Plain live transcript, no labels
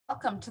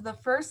Welcome to the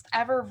first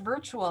ever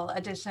virtual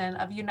edition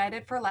of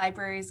United for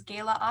Libraries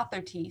Gala Author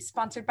Tea,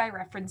 sponsored by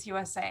Reference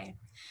USA.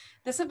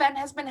 This event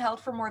has been held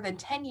for more than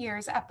 10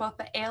 years at both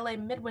the ALA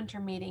Midwinter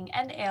Meeting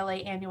and ALA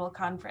Annual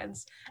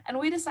Conference, and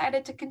we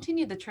decided to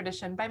continue the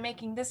tradition by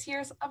making this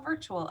year's a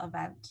virtual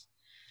event.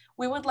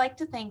 We would like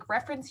to thank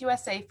Reference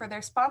USA for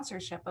their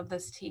sponsorship of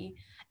this tea,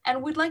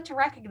 and we'd like to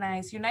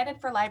recognize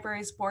United for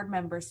Libraries board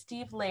member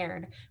Steve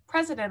Laird,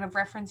 president of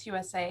Reference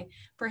USA,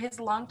 for his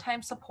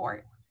longtime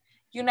support.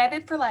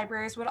 United for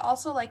Libraries would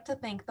also like to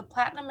thank the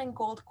Platinum and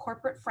Gold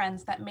corporate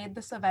friends that made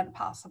this event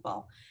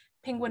possible: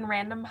 Penguin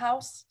Random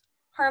House,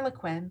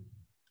 Harlequin,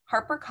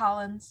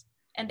 HarperCollins,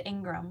 and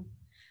Ingram.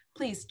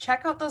 Please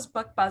check out those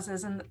book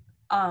buzzes and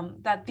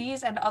that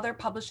these and other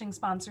publishing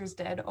sponsors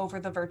did over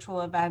the virtual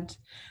event.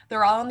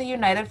 They're all on the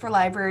United for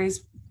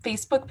Libraries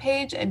Facebook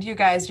page, and you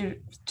guys, your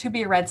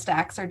to-be read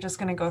stacks are just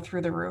going to go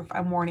through the roof.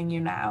 I'm warning you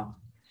now.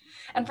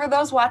 And for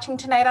those watching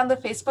tonight on the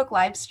Facebook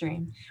live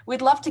stream,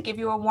 we'd love to give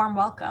you a warm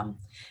welcome.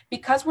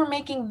 Because we're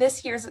making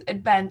this year's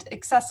event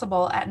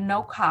accessible at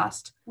no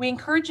cost, we're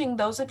encouraging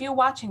those of you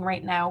watching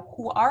right now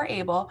who are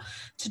able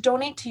to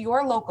donate to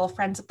your local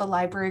Friends of the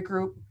Library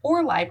group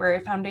or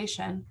Library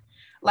Foundation.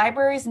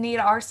 Libraries need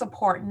our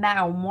support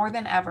now more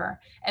than ever,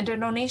 and a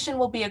donation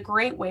will be a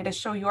great way to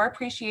show your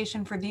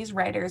appreciation for these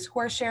writers who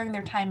are sharing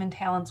their time and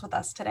talents with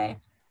us today.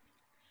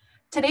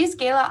 Today's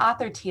Gala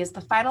Author Tea is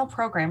the final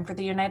program for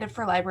the United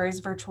for Libraries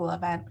virtual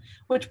event,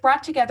 which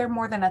brought together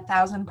more than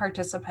 1,000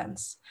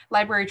 participants,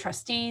 library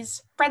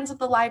trustees, friends of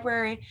the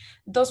library,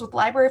 those with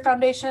library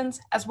foundations,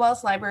 as well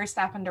as library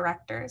staff and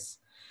directors.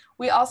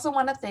 We also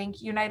want to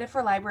thank United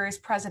for Libraries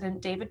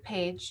President David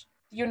Page,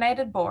 the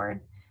United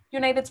Board,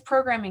 United's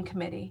Programming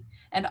Committee,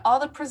 and all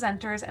the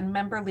presenters and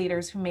member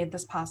leaders who made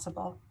this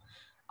possible.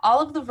 All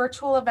of the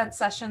virtual event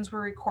sessions were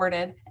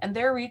recorded, and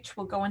their reach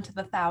will go into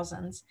the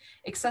thousands,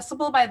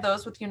 accessible by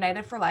those with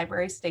United for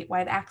Libraries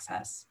statewide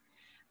access.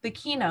 The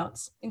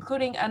keynotes,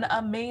 including an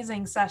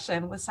amazing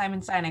session with Simon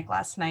Sinek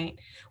last night,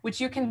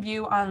 which you can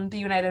view on the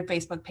United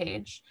Facebook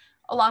page,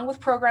 along with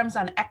programs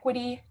on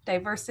equity,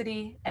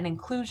 diversity, and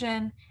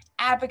inclusion,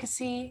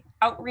 advocacy,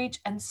 outreach,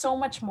 and so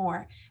much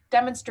more,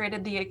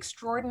 demonstrated the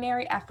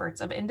extraordinary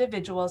efforts of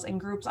individuals and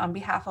groups on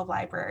behalf of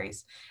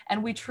libraries,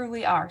 and we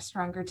truly are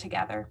stronger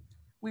together.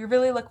 We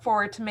really look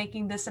forward to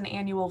making this an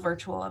annual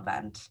virtual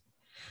event.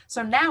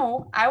 So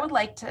now I would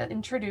like to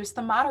introduce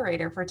the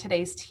moderator for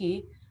today's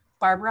tea,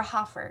 Barbara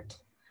Hoffert.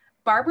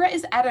 Barbara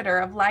is editor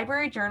of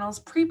Library Journal's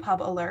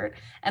Pre-Pub Alert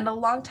and a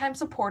longtime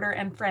supporter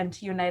and friend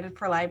to United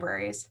for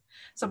Libraries.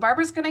 So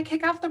Barbara's going to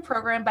kick off the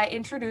program by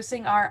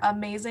introducing our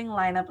amazing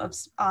lineup of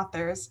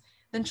authors.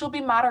 Then she'll be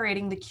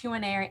moderating the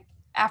Q&A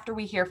after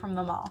we hear from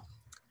them all.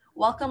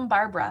 Welcome,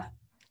 Barbara.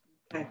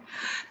 Okay.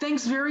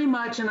 Thanks very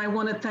much, and I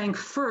want to thank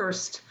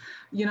first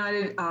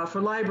United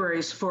for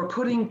Libraries for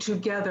putting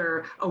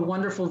together a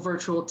wonderful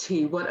virtual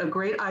tea. What a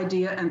great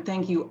idea, and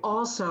thank you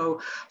also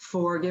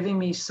for giving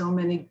me so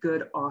many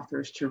good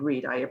authors to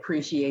read. I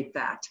appreciate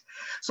that.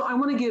 So I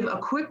want to give a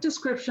quick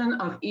description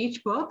of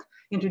each book,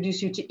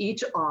 introduce you to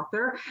each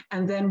author,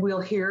 and then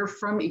we'll hear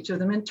from each of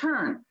them in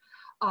turn.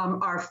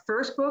 Our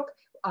first book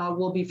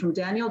will be from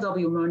Dantiel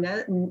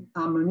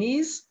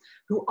Moniz,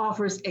 who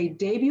offers a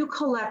debut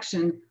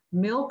collection,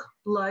 Milk,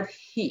 Blood,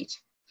 Heat,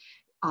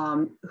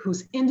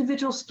 whose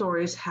individual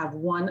stories have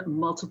won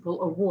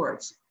multiple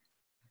awards.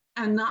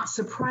 And not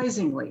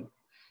surprisingly,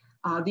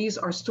 these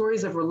are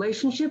stories of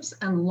relationships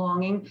and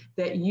longing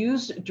that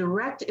use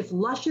direct, if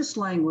luscious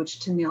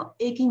language to nail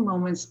aching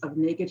moments of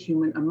naked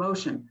human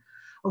emotion.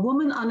 A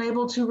woman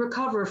unable to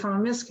recover from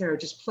a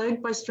miscarriage is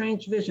plagued by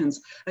strange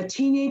visions. A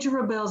teenager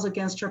rebels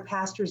against her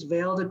pastor's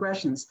veiled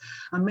aggressions.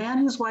 A man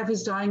whose wife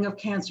is dying of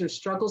cancer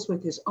struggles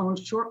with his own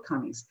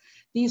shortcomings.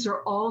 These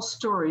are all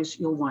stories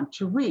you'll want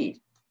to read.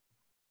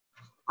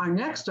 Our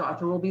next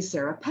author will be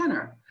Sarah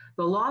Penner.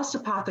 The Lost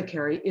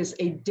Apothecary is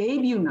a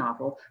debut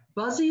novel,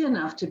 buzzy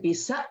enough to be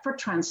set for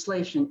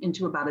translation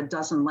into about a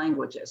dozen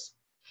languages.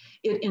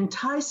 It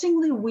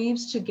enticingly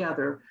weaves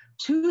together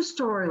two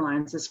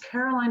storylines as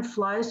Caroline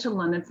flies to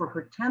London for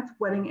her 10th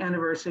wedding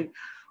anniversary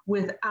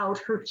without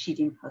her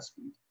cheating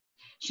husband.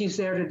 She's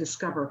there to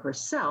discover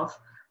herself,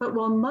 but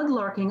while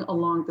mudlarking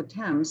along the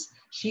Thames,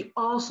 she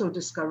also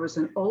discovers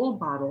an old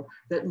bottle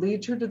that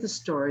leads her to the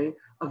story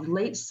of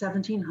late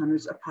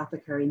 1700s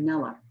apothecary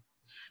Nella.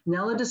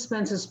 Nella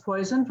dispenses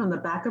poison from the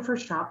back of her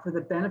shop for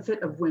the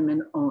benefit of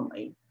women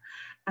only,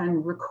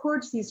 and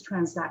records these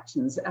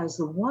transactions as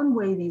the one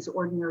way these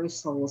ordinary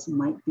souls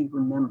might be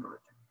remembered.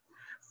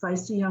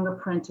 Feisty young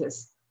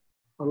apprentice,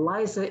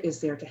 Eliza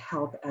is there to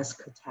help as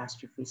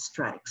catastrophe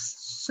strikes.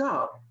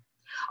 So,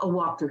 a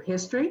walk through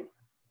history,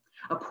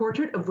 a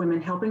portrait of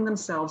women helping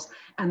themselves,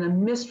 and a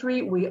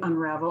mystery we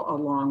unravel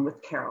along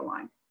with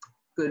Caroline.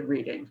 Good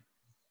reading.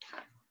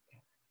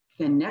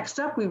 Then next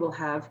up, we will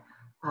have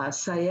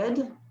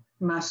Syed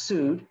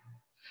Masood,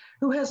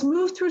 who has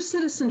moved through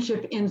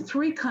citizenship in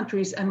 3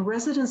 countries and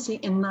residency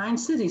in 9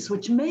 cities,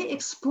 which may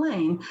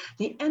explain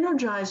the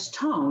energized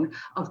tone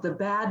of the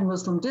Bad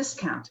Muslim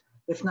Discount,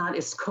 if not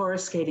its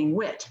coruscating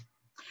wit.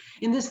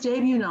 In this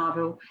debut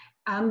novel,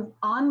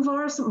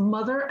 Anwar's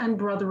mother and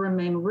brother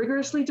remain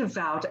rigorously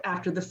devout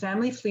after the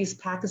family flees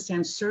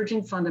Pakistan's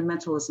surging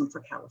fundamentalism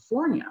for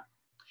California.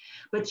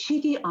 But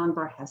cheeky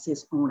Anwar has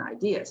his own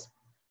ideas.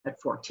 At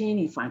 14,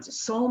 he finds a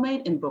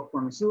soulmate in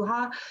bookworm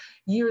Zuha.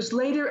 Years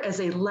later, as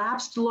a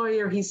lapsed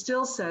lawyer, he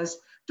still says,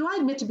 "Do I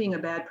admit to being a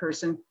bad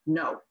person?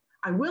 No.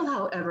 I will,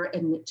 however,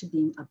 admit to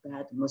being a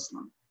bad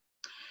Muslim."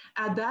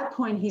 At that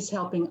point, he's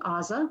helping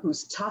Aza,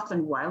 who's tough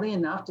and wily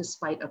enough,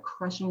 despite a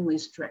crushingly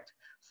strict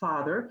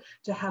father,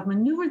 to have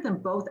maneuvered them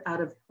both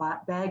out of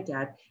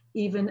Baghdad,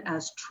 even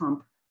as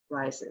Trump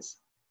rises.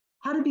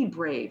 How to be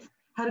brave,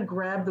 how to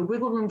grab the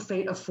wiggle room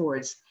fate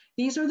affords.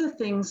 These are the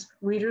things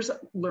readers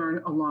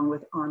learn along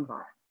with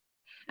Anwar.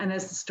 And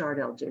as the Starred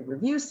LJ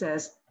Review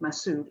says,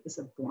 Masood is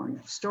a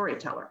born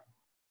storyteller.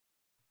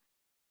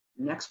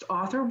 Next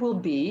author will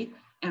be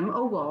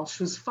M.O. Walsh,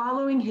 who's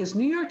following his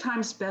New York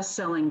Times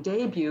bestselling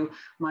debut,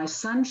 My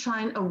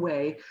Sunshine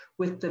Away,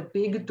 with the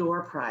Big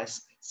Door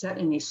Prize, set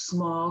in a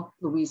small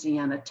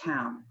Louisiana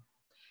town.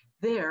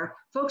 There,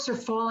 folks are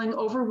falling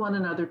over one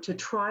another to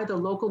try the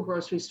local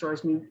grocery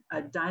store's new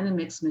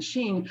Dynamix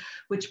machine,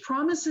 which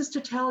promises to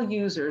tell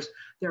users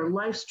their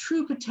life's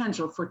true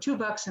potential for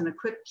 $2 and a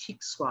quick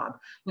cheek swab. You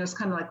know, it's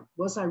kind of like,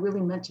 was I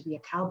really meant to be a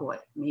cowboy?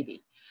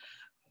 Maybe.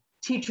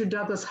 Teacher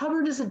Douglas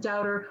Hubbard is a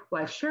doubter,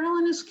 wife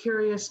Sherilyn is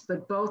curious,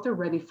 but both are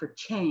ready for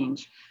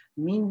change.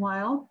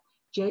 Meanwhile,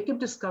 Jacob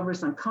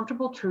discovers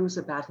uncomfortable truths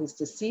about his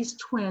deceased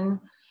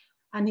twin,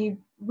 and he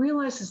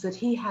realizes that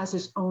he has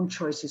his own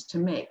choices to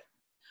make.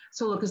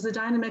 So look, is the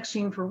Dynamix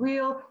machine for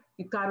real?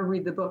 You've got to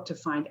read the book to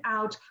find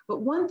out.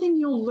 But one thing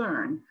you'll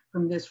learn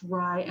from this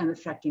wry and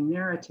affecting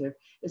narrative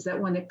is that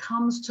when it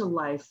comes to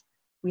life,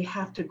 we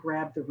have to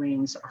grab the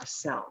reins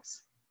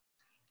ourselves.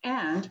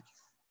 And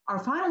our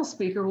final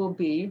speaker will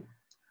be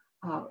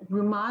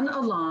Rumaan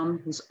Alam,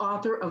 who's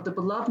author of the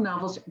beloved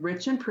novels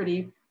Rich and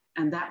Pretty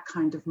and That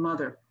Kind of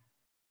Mother.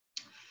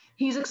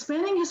 He's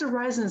expanding his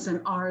horizons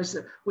and ours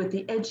with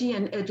the edgy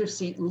and edge of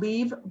seat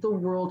Leave the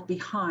World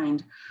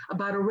Behind,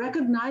 about a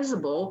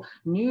recognizable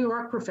New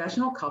York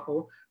professional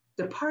couple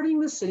departing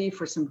the city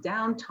for some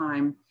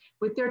downtime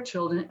with their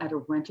children at a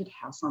rented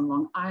house on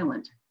Long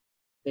Island.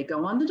 They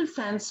go on the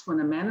defense when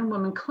a man and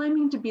woman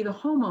claiming to be the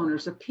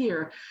homeowners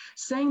appear,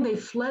 saying they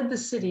fled the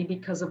city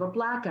because of a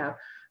blackout,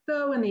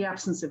 though in the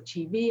absence of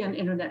TV and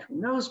internet, who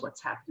knows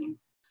what's happening.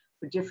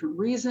 For different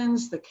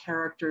reasons, the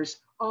characters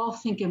all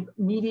think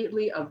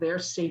immediately of their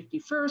safety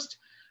first,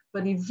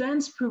 but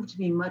events prove to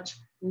be much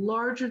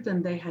larger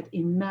than they had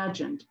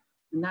imagined.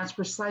 And that's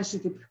precisely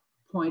the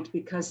point,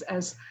 because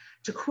as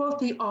to quote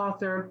the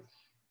author,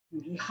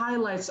 he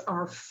highlights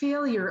our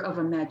failure of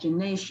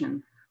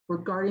imagination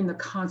regarding the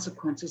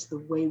consequences the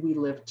way we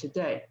live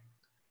today.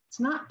 It's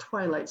not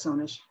Twilight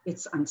Zone-ish,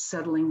 it's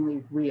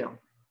unsettlingly real.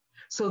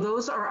 So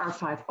those are our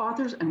 5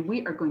 authors, and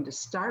we are going to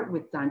start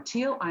with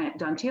Dantiel.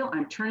 Dantiel,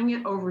 I'm turning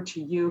it over to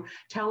you.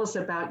 Tell us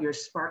about your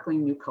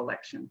sparkling new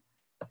collection.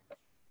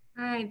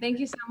 Hi, thank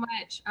you so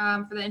much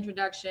for the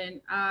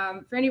introduction.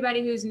 For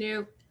anybody who's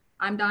new,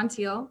 I'm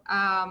Dantiel.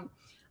 I'm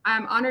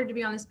honored to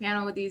be on this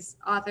panel with these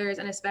authors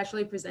and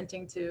especially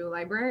presenting to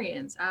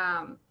librarians.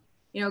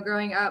 You know,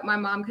 growing up, my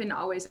mom couldn't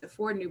always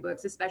afford new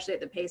books, especially at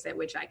the pace at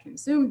which I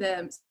consumed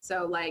them.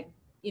 So like,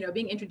 you know,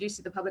 being introduced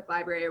to the public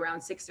library around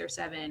 6 or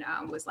 7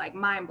 was like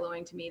mind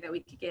blowing to me that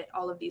we could get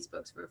all of these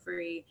books for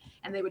free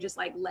and they would just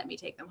like, let me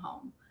take them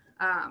home.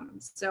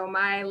 So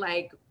my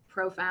like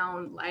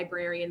profound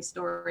librarian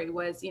story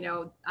was, you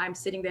know, I'm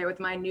sitting there with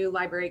my new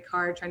library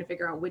card trying to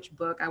figure out which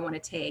book I want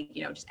to take,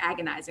 you know, just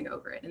agonizing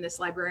over it. And this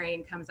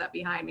librarian comes up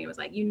behind me and was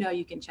like, you know,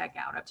 you can check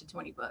out up to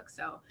 20 books.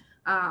 So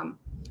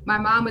my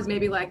mom was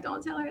maybe like,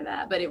 don't tell her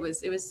that, but it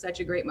was such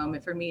a great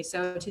moment for me.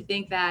 So to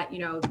think that, you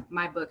know,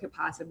 my book could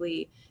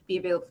possibly be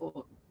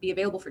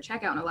available for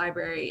checkout in a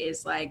library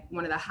is like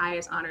one of the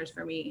highest honors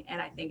for me.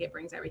 And I think it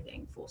brings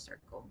everything full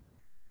circle.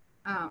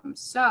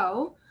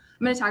 So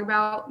I'm going to talk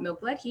about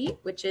Milk Blood Heat,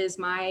 which is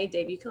my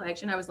debut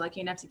collection. I was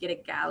lucky enough to get a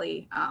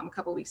Gala a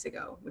couple weeks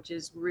ago, which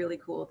is really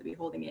cool to be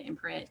holding it in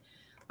print.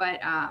 But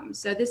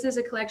so this is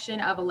a collection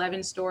of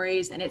 11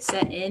 stories, and it's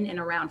set in and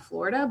around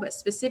Florida, but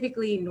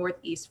specifically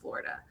Northeast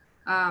Florida.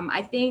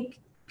 I think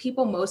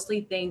people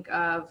mostly think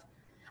of,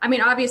 I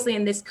mean, obviously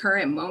in this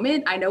current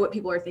moment, I know what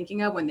people are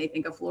thinking of when they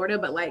think of Florida,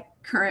 but like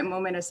current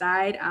moment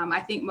aside, I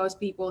think most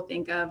people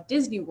think of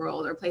Disney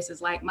World or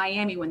places like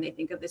Miami when they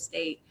think of the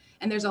state.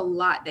 And there's a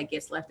lot that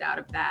gets left out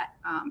of that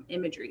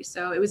imagery.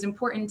 So it was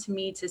important to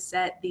me to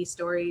set these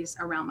stories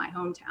around my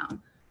hometown.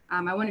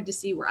 I wanted to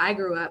see where I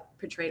grew up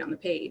portrayed on the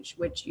page,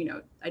 which, you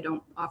know, I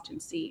don't often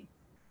see.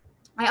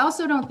 I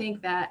also don't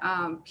think that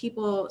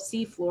people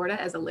see Florida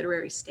as a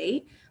literary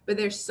state, but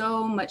there's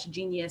so much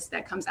genius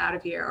that comes out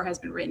of here or has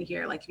been written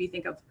here. Like if you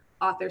think of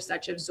authors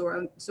such as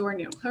Zora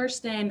Neale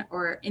Hurston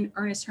or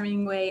Ernest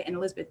Hemingway and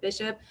Elizabeth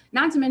Bishop,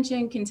 not to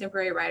mention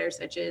contemporary writers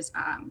such as,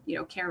 you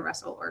know, Karen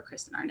Russell or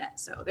Kristen Arnett.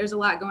 So there's a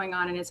lot going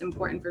on, and it's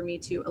important for me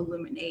to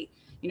illuminate,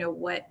 you know,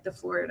 what the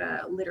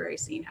Florida literary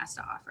scene has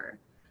to offer.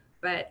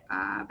 But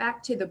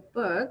back to the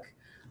book.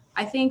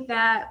 I think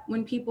that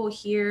when people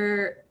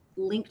hear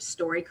linked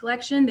story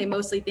collection, they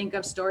mostly think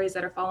of stories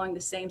that are following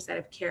the same set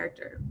of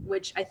character,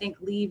 which I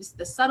think leaves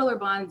the subtler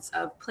bonds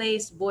of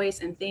place, voice,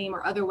 and theme,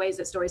 or other ways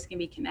that stories can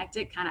be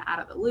connected, kind of out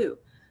of the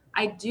loop.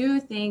 I do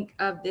think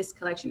of this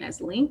collection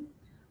as linked,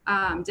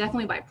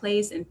 definitely by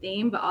place and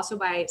theme, but also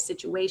by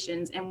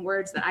situations and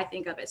words that I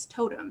think of as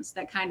totems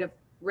that kind of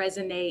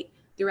resonate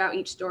throughout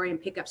each story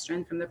and pick up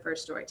strength from the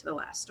first story to the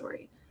last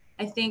story.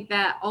 I think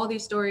that all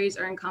these stories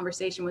are in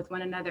conversation with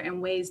one another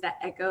in ways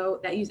that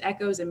use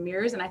echoes and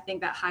mirrors. And I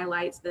think that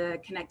highlights the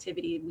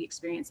connectivity we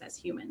experience as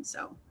humans.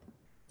 So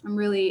I'm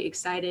really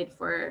excited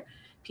for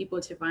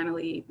people to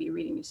finally be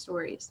reading these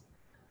stories.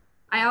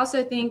 I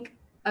also think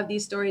of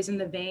these stories in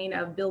the vein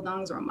of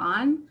Bildung's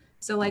Roman.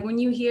 So like when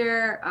you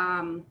hear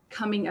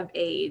coming of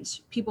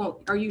age,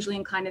 people are usually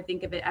inclined to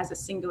think of it as a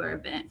singular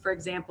event. For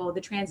example, the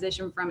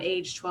transition from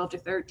age 12 to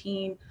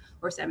 13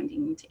 or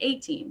 17 to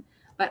 18.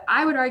 But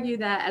I would argue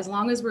that as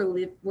long as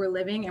we're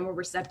living and we're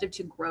receptive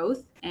to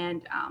growth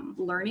and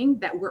learning,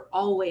 that we're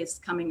always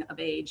coming of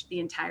age the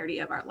entirety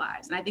of our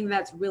lives. And I think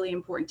that's really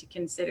important to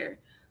consider.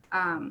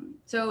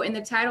 So in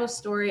the title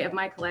story of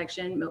my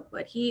collection, Milk,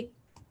 Blood, Heat,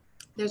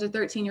 there's a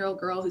 13-year-old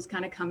girl who's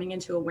kind of coming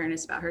into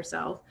awareness about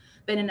herself.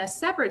 But in a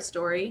separate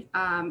story,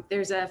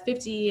 there's a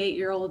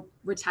 58-year-old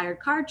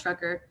retired car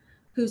trucker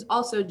who's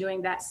also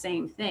doing that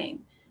same thing.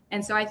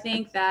 And so I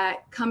think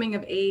that coming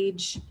of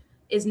age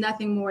is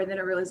nothing more than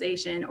a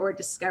realization or a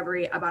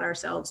discovery about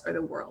ourselves or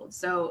the world.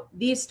 So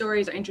these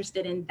stories are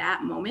interested in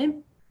that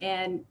moment.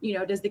 And, you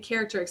know, does the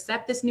character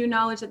accept this new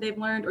knowledge that they've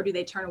learned, or do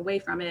they turn away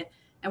from it?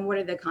 And what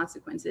are the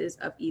consequences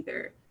of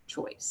either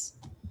choice?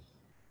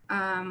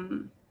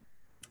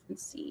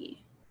 Let's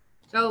see.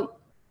 So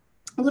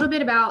a little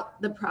bit about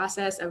the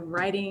process of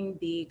writing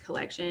the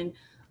collection.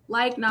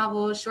 Like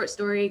novels, short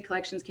story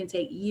collections can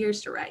take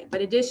years to write.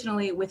 But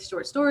additionally, with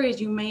short stories,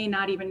 you may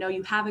not even know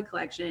you have a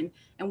collection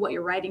and what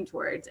you're writing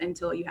towards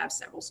until you have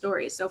several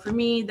stories. So for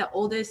me, the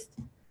oldest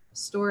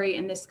story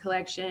in this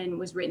collection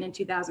was written in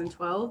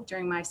 2012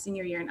 during my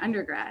senior year in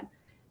undergrad.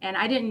 And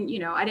I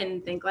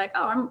didn't think like,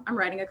 oh, I'm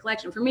writing a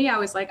collection. For me, I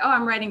was like, oh,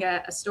 I'm writing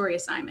a story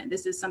assignment.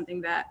 This is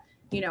something that,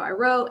 you know, I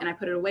wrote and I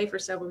put it away for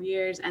several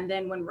years. And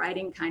then when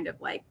writing kind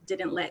of like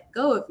didn't let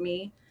go of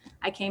me,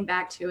 I came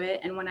back to it.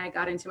 And when I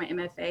got into my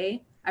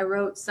MFA, I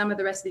wrote some of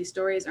the rest of these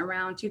stories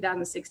around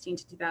 2016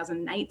 to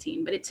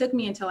 2019. But it took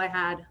me until I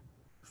had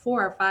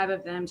 4 or 5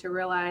 of them to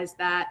realize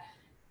that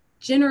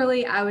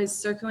generally I was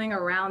circling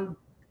around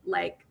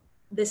like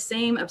the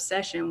same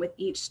obsession with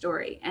each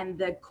story. And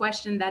the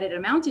question that it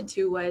amounted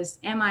to was,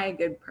 am I a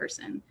good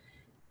person?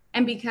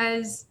 And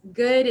because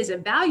good is a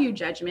value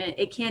judgment,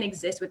 it can't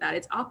exist without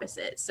its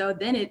opposite. So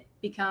then it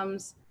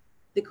becomes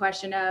the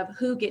question of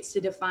who gets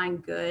to define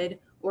good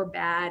or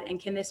bad, and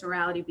can this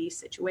morality be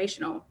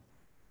situational?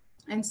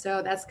 And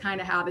so that's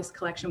kind of how this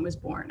collection was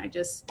born. I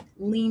just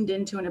leaned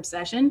into an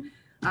obsession.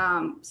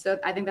 So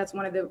I think that's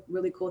one of the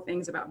really cool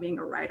things about being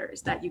a writer,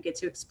 is that you get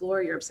to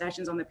explore your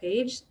obsessions on the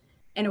page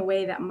in a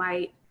way that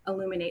might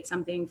illuminate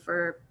something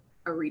for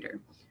a reader,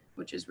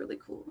 which is really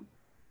cool.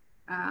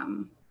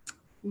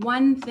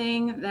 One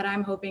thing that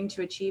I'm hoping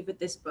to achieve with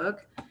this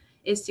book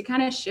is to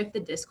kind of shift the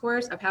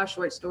discourse of how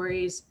short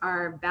stories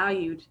are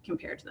valued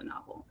compared to the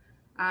novel.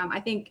 I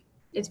think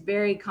it's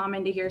very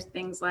common to hear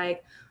things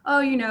like, oh,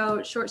 you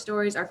know, short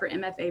stories are for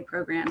MFA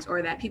programs,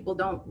 or that people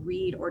don't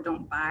read or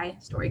don't buy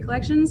story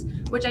collections,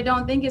 which I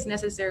don't think is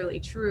necessarily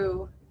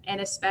true,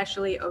 and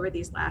especially over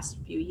these last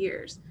few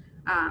years.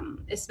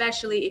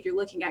 Especially if you're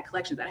looking at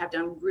collections that have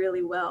done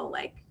really well,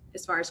 like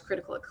as far as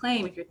critical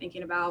acclaim, if you're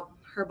thinking about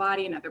Her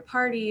Body and Other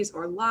Parties,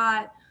 or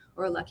Lot,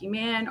 or Lucky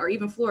Man, or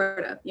even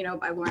Florida, you know,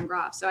 by Lauren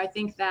Groff. So I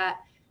think that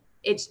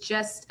it's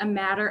just a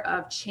matter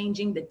of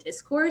changing the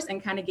discourse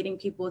and kind of getting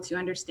people to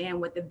understand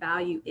what the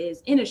value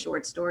is in a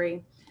short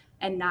story,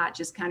 and not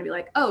just kind of be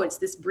like, oh, it's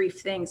this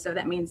brief thing, so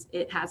that means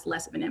it has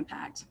less of an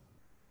impact.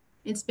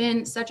 It's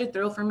been such a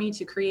thrill for me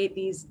to create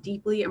these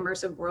deeply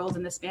immersive worlds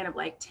in the span of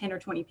like 10 or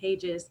 20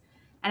 pages.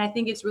 And I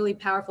think it's really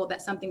powerful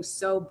that something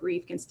so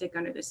brief can stick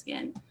under the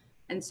skin.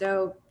 And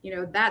so, you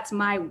know, that's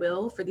my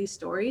will for these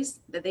stories,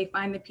 that they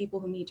find the people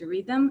who need to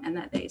read them and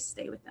that they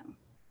stay with them.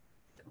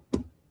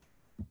 So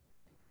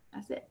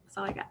that's it. That's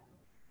all I got.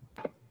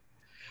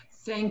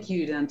 Thank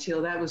you,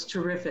 Dantiel. That was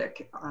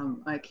terrific.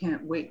 I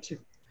can't wait to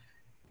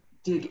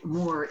dig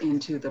more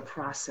into the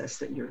process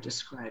that you're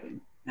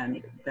describing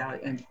and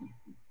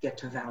get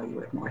to value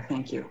it more.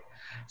 Thank you.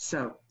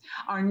 So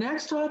our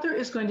next author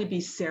is going to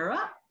be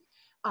Sarah.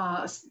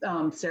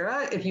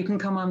 Sarah, if you can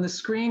come on the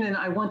screen, and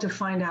I want to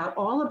find out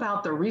all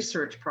about the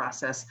research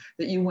process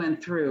that you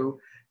went through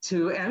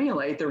to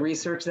emulate the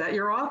research that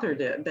your author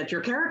did, that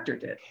your character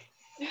did.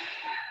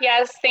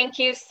 Yes, thank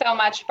you so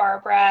much,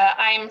 Barbara.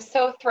 I'm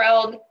so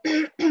thrilled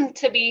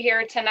to be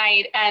here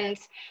tonight. And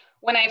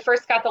when I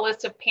first got the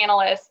list of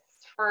panelists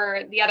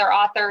for the other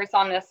authors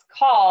on this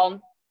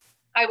call,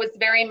 I was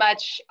very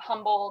much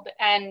humbled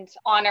and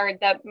honored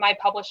that my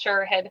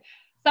publisher had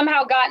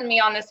somehow gotten me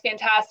on this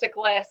fantastic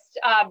list,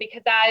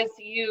 because as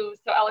you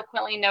so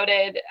eloquently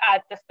noted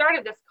at the start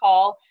of this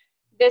call,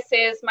 this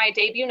is my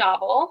debut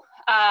novel.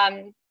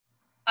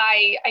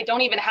 I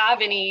don't even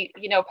have any,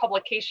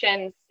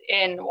 publications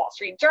in Wall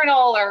Street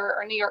Journal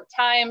or New York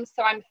Times.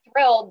 So I'm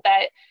thrilled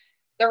that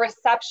the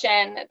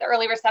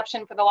early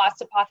reception for The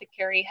Lost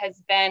Apothecary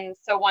has been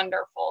so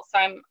wonderful. So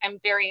I'm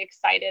very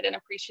excited and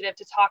appreciative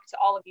to talk to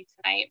all of you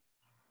tonight.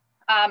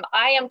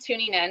 I am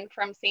tuning in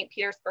from St.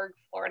 Petersburg,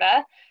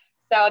 Florida.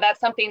 So that's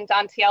something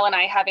Dantiel and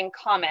I have in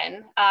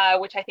common,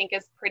 which I think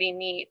is pretty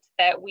neat,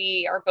 that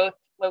we are both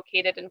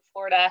located in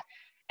Florida.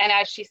 And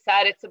as she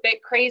said, it's a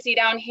bit crazy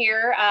down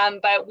here,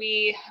 but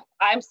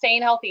I'm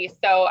staying healthy.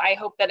 So I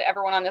hope that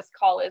everyone on this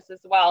call is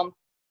as well.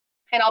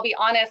 And I'll be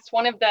honest,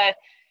 one of the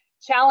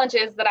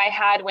challenges that I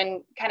had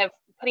when kind of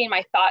putting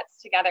my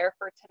thoughts together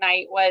for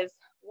tonight was,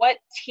 what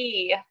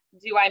tea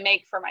do I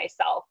make for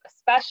myself,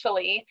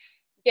 especially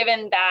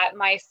given that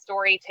my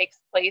story takes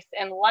place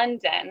in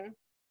London.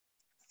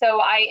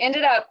 So I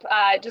ended up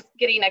just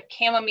getting a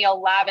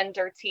chamomile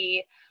lavender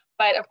tea,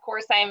 but of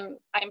course I'm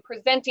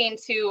presenting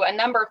to a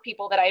number of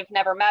people that I've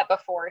never met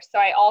before. So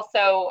I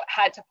also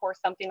had to pour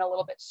something a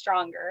little bit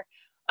stronger.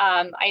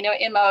 I know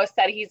Imo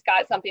said he's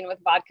got something with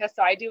vodka,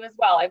 so I do as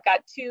well. I've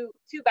got two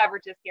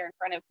beverages here in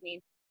front of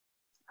me.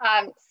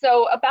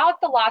 So about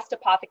The Lost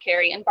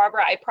Apothecary, and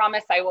Barbara, I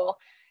promise I will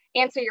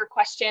answer your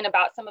question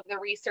about some of the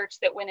research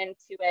that went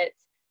into it.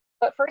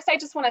 But first, I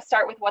just want to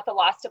start with what The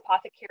Lost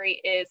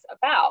Apothecary is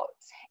about.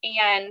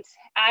 And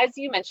as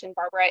you mentioned,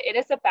 Barbara, it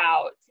is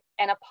about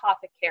an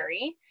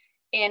apothecary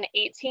in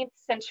 18th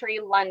century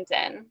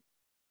London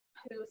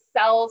who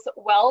sells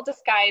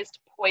well-disguised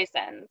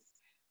poisons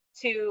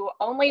to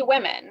only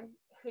women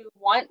who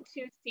want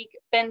to seek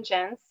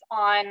vengeance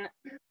on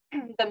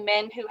the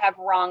men who have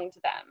wronged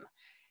them.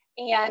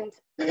 And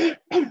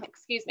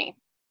excuse me,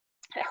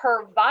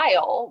 her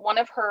vial, one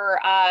of her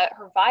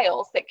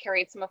vials that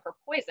carried some of her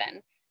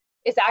poison,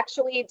 is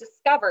actually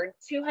discovered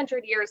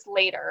 200 years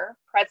later,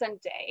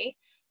 present day,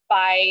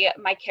 by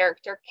my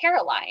character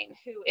Caroline,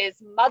 who is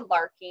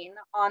mudlarking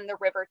on the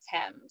River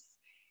Thames.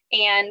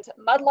 And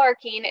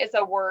mudlarking is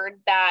a word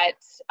that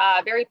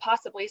very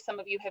possibly some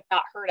of you have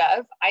not heard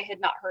of. I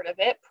had not heard of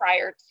it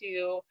prior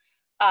to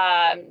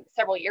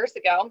several years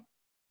ago.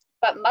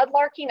 But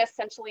mudlarking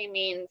essentially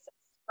means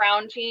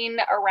scrounging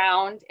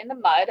around in the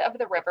mud of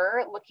the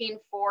river looking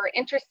for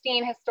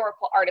interesting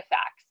historical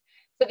artifacts.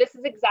 So this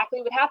is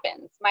exactly what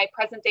happens. My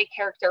present day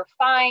character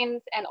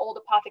finds an old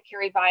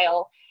apothecary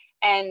vial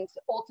and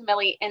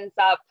ultimately ends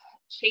up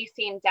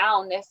chasing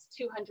down this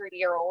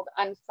 200-year-old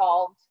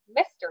unsolved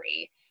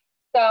mystery.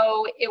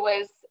 So it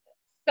was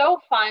so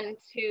fun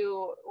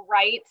to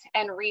write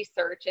and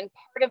research. And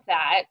part of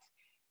that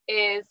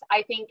is,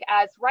 I think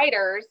as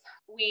writers,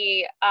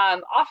 we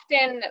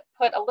often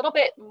put a little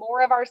bit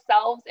more of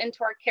ourselves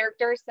into our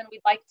characters than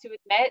we'd like to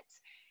admit.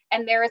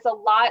 And there is a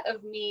lot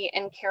of me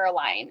in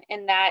Caroline,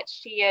 in that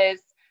she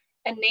is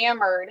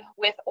enamored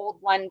with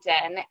old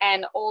London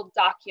and old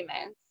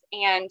documents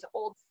and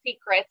old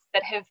secrets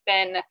that have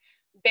been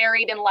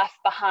buried and left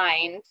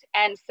behind.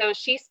 And so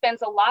she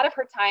spends a lot of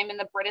her time in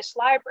the British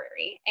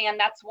Library. And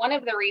that's one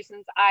of the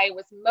reasons I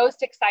was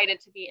most excited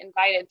to be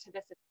invited to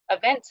this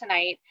event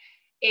tonight,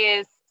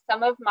 is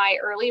some of my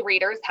early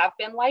readers have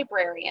been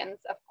librarians,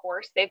 of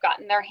course. They've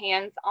gotten their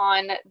hands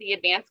on the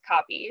advanced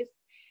copies.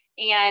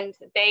 And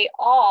they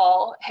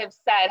all have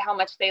said how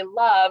much they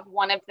love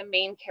one of the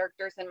main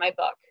characters in my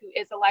book, who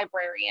is a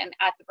librarian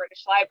at the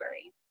British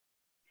Library.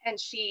 And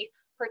she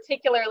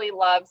particularly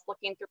loves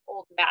looking through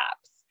old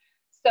maps.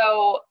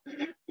 So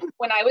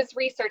when I was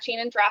researching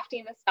and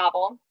drafting this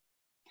novel,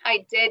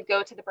 I did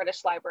go to the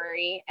British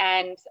Library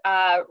and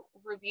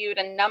reviewed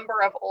a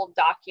number of old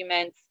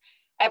documents,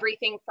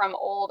 everything from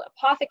old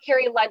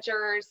apothecary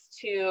ledgers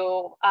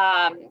to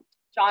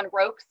John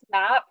Roke's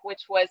map,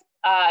 which was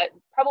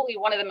probably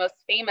one of the most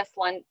famous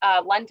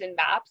London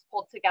maps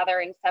pulled together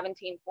in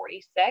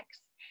 1746.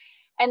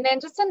 And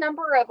then just a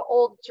number of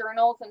old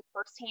journals and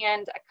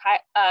firsthand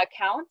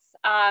accounts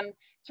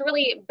to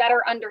really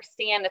better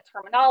understand the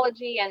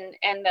terminology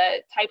and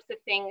the types of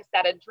things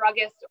that a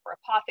druggist or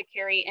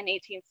apothecary in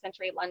 18th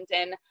century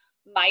London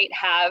might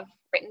have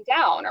written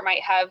down or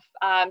might have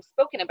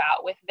spoken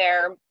about with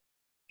their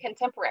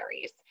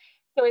contemporaries.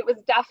 So it was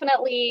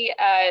definitely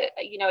a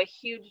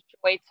huge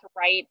joy to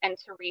write and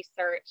to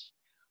research.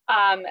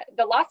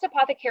 The Lost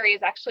Apothecary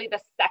is actually the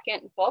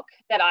second book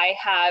that I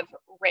have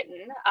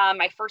written.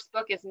 My first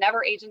book is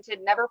never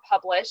agented, never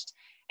published.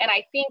 And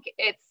I think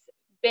it's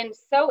been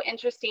so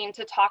interesting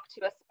to talk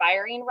to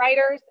aspiring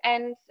writers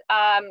and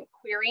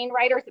querying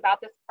writers about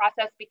this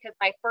process, because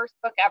my first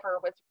book ever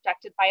was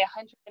rejected by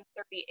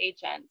 130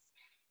 agents.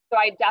 So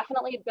I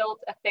definitely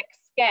built a thick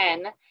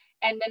skin.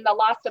 And then The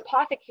Lost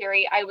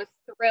Apothecary, I was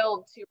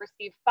thrilled to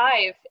receive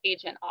 5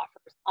 agent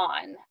offers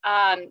on.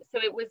 So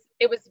it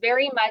was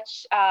very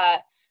much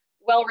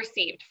well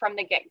received from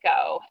the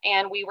get-go.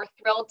 And we were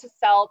thrilled to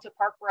sell to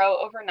Park Row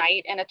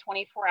overnight in a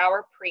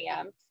 24-hour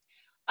preempt.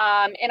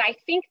 And I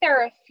think there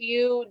are a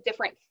few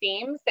different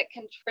themes that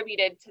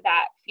contributed to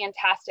that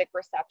fantastic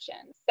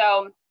reception.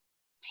 So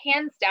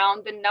hands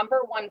down, the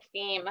number one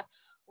theme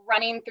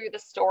running through the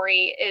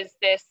story is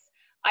this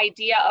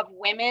idea of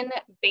women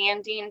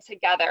banding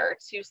together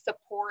to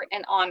support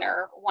and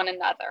honor one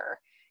another.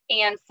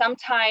 And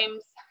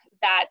sometimes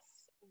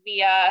that's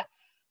via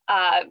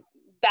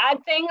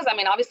bad things. I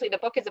mean, obviously the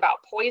book is about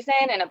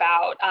poison and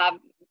about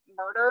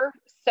murder,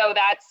 so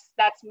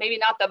that's maybe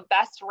not the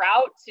best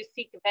route to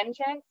seek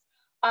vengeance.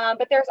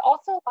 But there's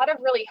also a lot of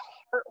really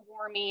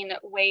heartwarming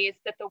ways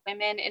that the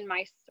women in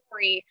my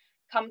story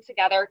come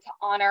together to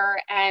honor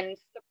and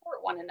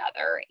support one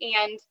another.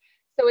 And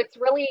so it's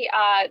really,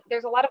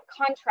 there's a lot of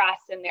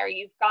contrast in there.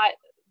 You've got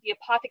the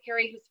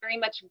apothecary who's very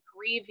much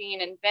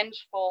grieving and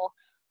vengeful,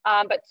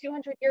 but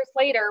 200 years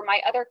later,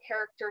 my other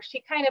character,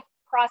 she kind of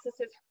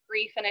processes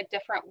grief in a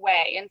different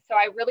way. And so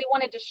I really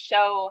wanted to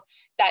show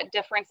that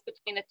difference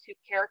between the two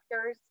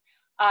characters,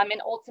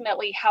 and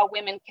ultimately how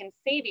women can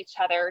save each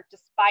other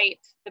despite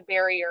the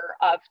barrier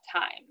of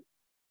time.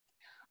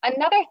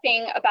 Another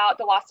thing about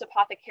The Lost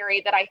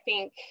Apothecary that I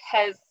think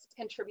has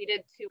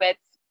contributed to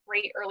its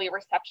great early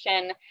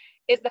reception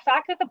is the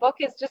fact that the book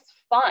is just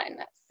fun.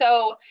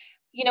 So,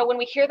 you know, when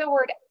we hear the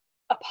word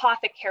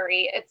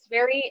apothecary, it's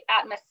very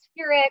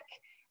atmospheric,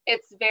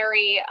 it's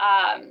very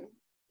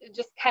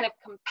just kind of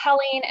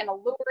compelling and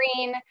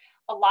alluring.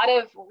 A lot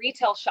of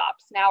retail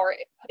shops now are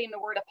putting the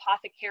word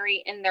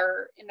apothecary in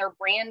their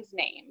brand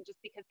name just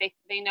because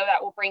they know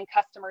that will bring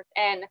customers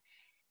in.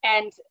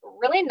 And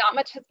really not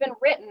much has been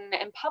written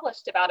and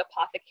published about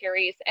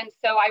apothecaries. And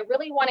so I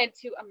really wanted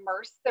to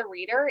immerse the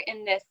reader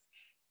in this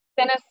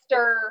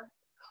sinister,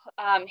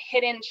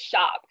 hidden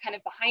shop, kind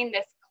of behind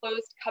this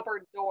closed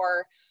cupboard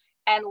door,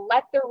 and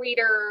let the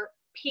reader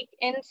peek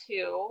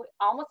into,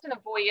 almost in a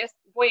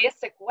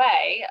voyeuristic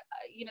way,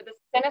 you know, the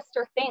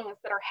sinister things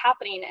that are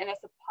happening in this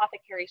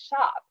apothecary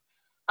shop.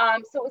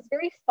 So it was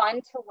very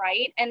fun to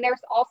write. And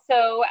there's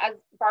also, as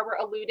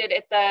Barbara alluded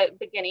at the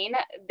beginning,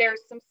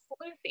 there's some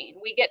sleuthing.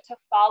 We get to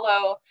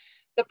follow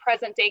the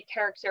present day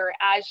character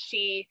as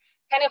she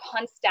kind of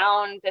hunts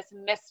down this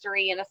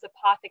mystery in this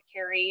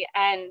apothecary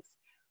and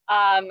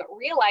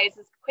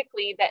realizes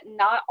quickly that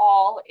not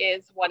all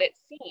is what it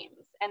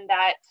seems, and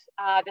that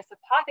this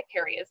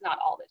apothecary is not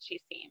all that she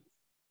seems.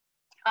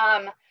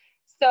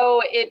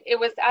 So it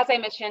was, as I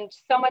mentioned,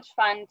 so much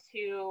fun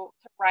to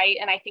write,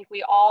 and I think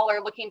we all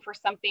are looking for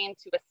something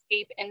to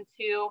escape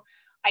into.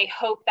 I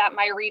hope that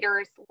my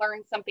readers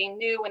learn something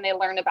new when they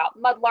learn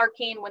about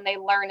mudlarking, when they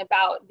learn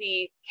about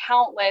the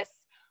countless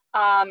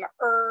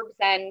herbs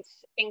and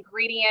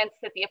ingredients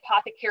that the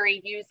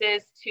apothecary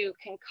uses to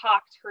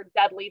concoct her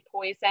deadly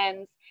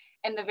poisons,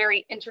 and the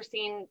very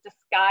interesting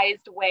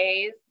disguised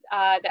ways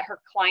that her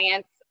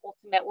clients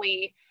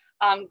ultimately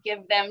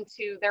give them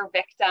to their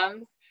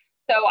victims.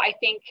 So I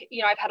think,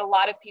 you know, I've had a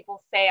lot of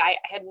people say, I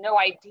had no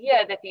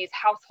idea that these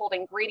household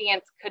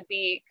ingredients could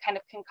be kind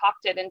of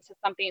concocted into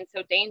something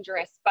so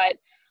dangerous. But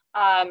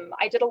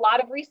I did a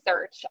lot of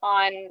research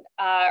on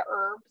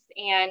herbs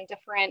and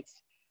different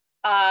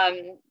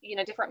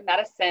different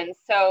medicines.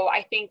 So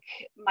I think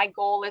my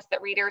goal is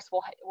that readers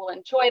will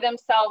enjoy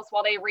themselves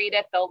while they read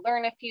it. They'll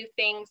learn a few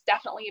things,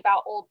 definitely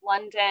about old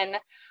London.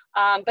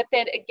 But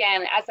then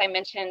again, as I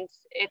mentioned,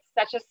 it's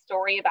such a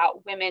story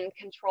about women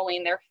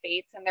controlling their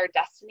fates and their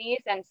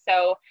destinies. And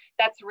so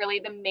that's really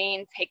the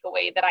main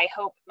takeaway that I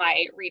hope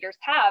my readers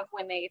have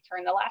when they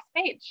turn the last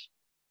page.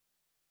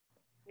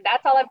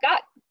 That's all I've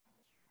got.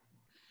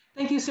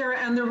 Thank you, Sarah.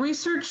 And the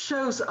research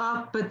shows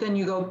up, but then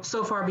you go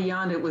so far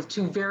beyond it with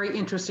two very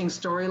interesting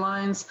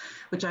storylines,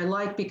 which I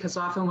like because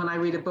often when I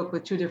read a book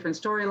with two different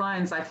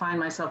storylines, I find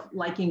myself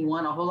liking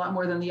one a whole lot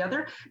more than the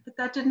other, but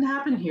that didn't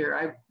happen here.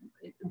 I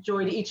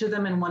enjoyed each of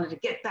them and wanted to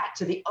get back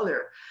to the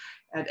other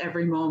at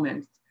every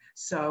moment.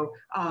 So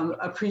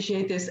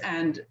appreciate this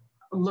and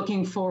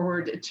looking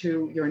forward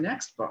to your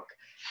next book.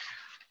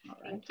 All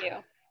right. Thank you.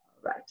 All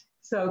right.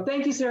 So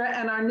thank you, Sarah.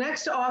 And our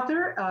next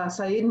author,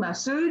 Syed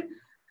Masood.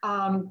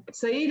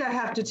 Syed, I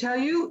have to tell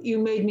you, you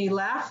made me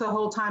laugh the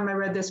whole time I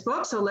read this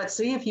book. So let's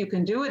see if you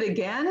can do it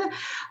again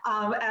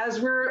as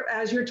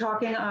you're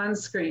talking on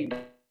screen.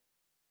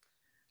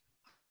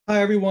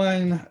 Hi,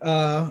 everyone.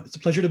 It's a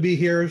pleasure to be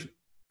here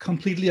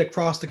completely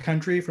across the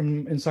country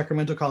in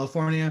Sacramento,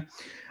 California.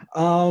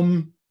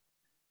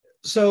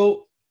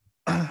 So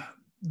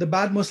The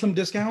Bad Muslim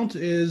Discount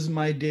is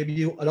my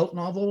debut adult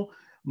novel.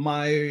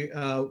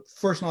 My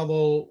first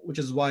novel, which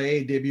is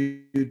YA,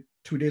 debuted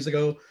 2 days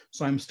ago,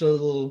 so I'm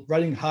still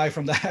riding high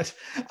from that.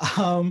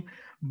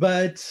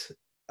 But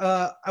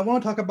I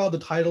want to talk about the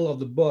title of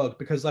the book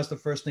because that's the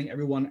first thing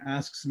everyone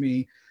asks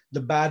me.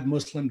 The Bad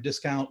Muslim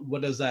Discount,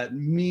 what does that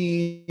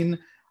mean?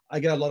 I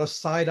get a lot of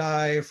side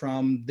eye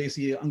from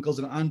desi uncles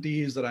and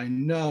aunties that I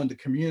know in the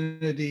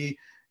community,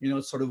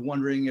 sort of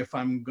wondering if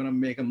I'm going to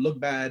make them look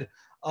bad.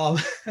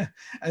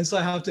 And so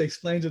I have to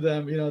explain to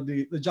them,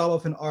 the job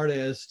of an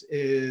artist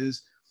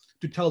is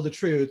to tell the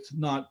truth,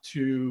 not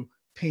to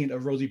paint a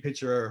rosy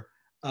picture,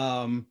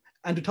 and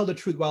to tell the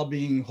truth while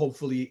being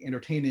hopefully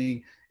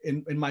entertaining.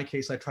 In my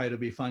case, I try to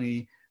be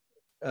funny.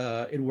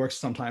 It works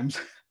sometimes.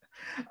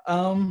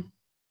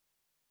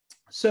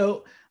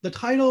 So the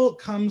title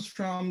comes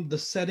from the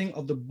setting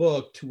of the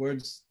book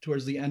towards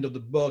the end of the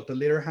book. The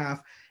later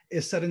half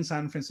is set in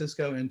San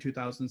Francisco in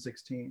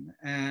 2016.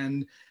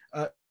 And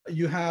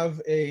you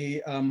have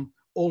a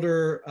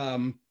older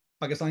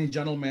Pakistani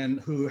gentleman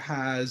who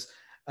has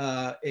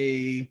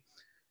a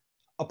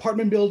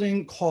apartment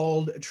building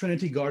called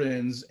Trinity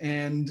Gardens.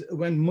 And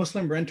when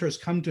Muslim renters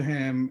come to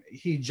him,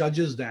 he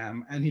judges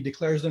them and he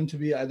declares them to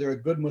be either a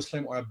good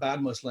Muslim or a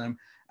bad Muslim.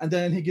 And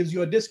then he gives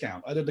you a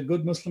discount, either the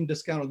good Muslim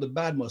discount or the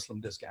bad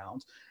Muslim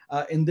discount.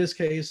 In this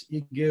case,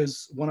 he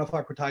gives one of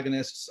our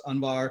protagonists,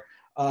 Anwar,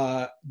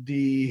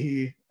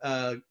 the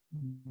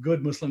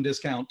good Muslim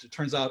discount. It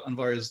turns out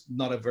Anwar is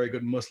not a very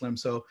good Muslim,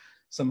 so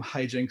some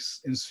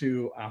hijinks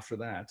ensue after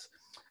that.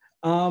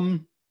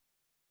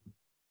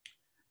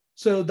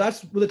 So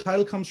that's where the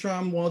title comes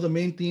from. One of the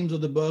main themes of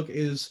the book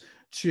is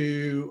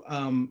to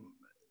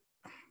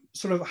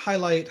sort of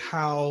highlight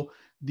how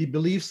the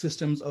belief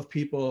systems of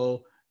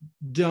people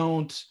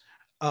don't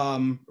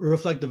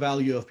reflect the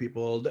value of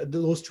people.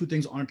 Those two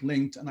things aren't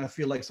linked, and I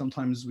feel like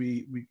sometimes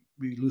we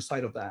lose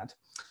sight of that.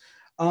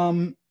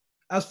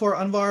 As for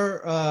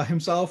Anwar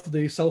himself,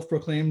 the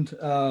self-proclaimed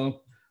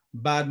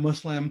bad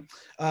Muslim,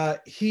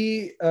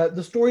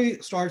 the story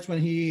starts when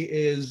he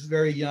is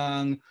very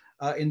young,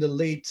 in the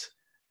late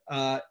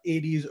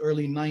 80s,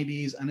 early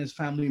 90s, and his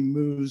family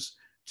moves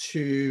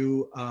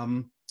to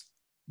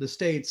the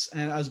States.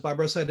 And as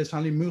Barbara said, his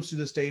family moves to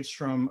the States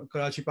from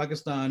Karachi,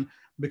 Pakistan,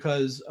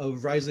 because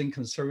of rising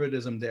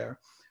conservatism there.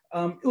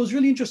 It was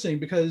really interesting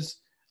because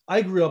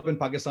I grew up in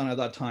Pakistan at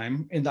that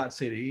time, in that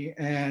city,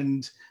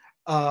 and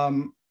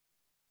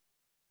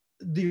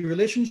the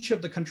relationship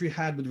the country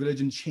had with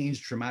religion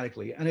changed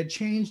dramatically. And it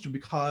changed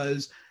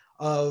because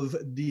of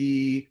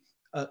the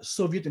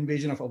Soviet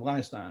invasion of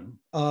Afghanistan.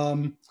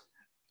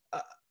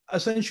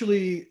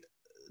 Essentially,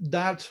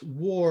 that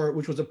war,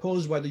 which was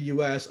opposed by the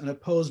US and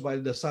opposed by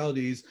the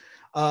Saudis,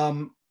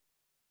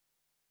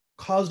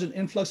 caused an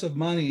influx of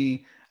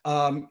money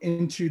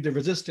into the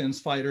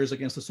resistance fighters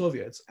against the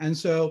Soviets. And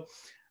so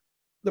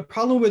the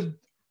problem with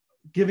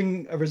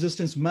giving a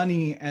resistance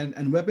money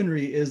and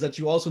weaponry is that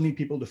you also need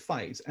people to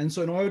fight. And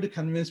so in order to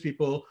convince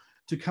people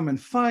to come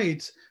and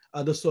fight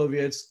the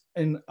Soviets,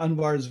 in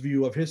Anwar's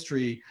view of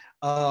history,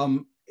 a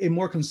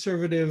more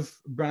conservative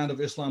brand of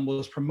Islam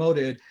was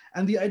promoted.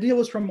 And the idea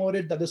was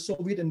promoted that the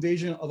Soviet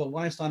invasion of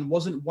Afghanistan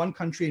wasn't one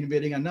country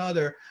invading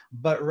another,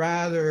 but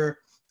rather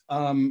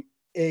an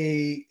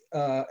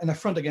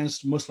affront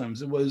against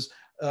Muslims. It was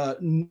a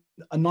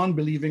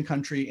non-believing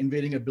country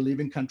invading a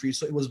believing country.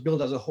 So it was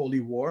billed as a holy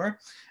war.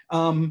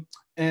 And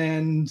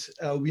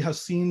we have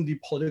seen the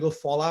political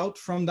fallout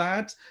from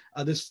that,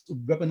 this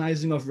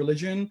weaponizing of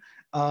religion.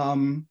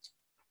 Anwar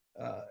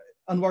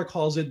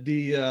calls it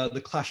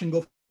the clash and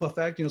go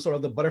effect, sort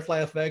of the butterfly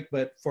effect,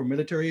 but for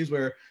militaries,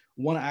 where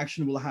one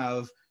action will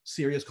have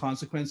serious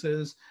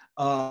consequences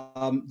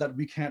that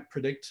we can't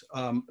predict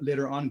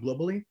later on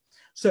globally.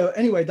 So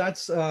anyway,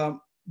 that's the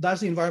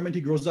environment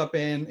he grows up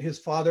in. His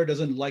father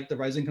doesn't like the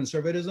rising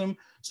conservatism,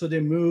 so they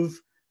move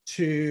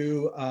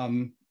to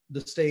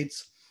the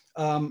States.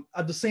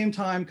 At the same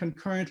time,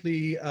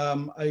 concurrently,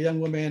 a young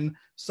woman,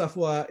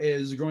 Safwa,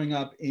 is growing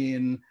up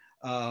in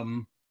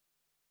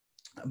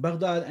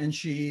Baghdad, and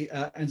she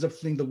ends up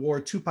fleeing the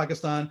war to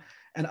Pakistan.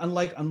 And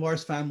unlike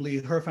Anwar's family,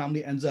 her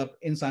family ends up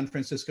in San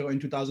Francisco in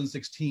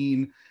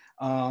 2016.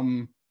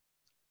 At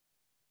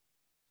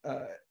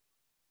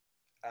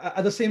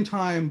the same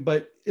time,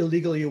 but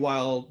illegally,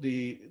 while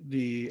the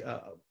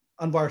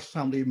Anwar's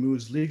family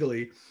moves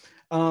legally.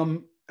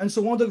 And so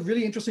one of the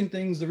really interesting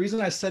things, the reason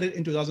I said it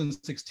in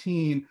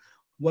 2016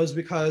 was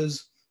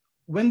because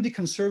when the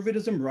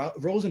conservatism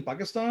rose in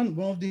Pakistan,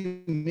 one of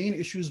the main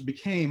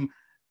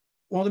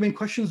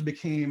questions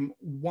became,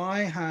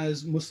 why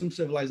has Muslim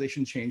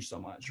civilization changed so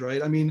much,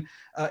 right? I mean,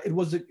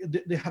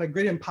 they had a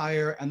great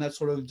empire, and that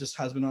sort of just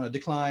has been on a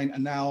decline.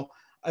 And now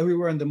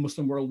everywhere in the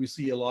Muslim world, we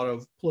see a lot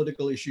of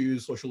political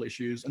issues, social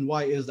issues. And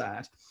why is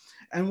that?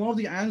 And one of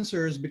the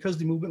answers, because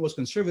the movement was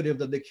conservative,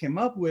 that they came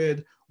up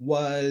with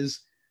was,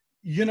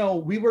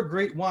 we were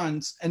great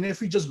once, and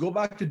if we just go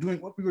back to doing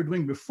what we were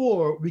doing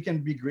before, we can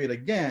be great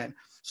again.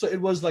 So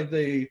it was like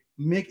the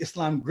Make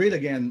Islam Great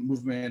Again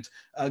movement,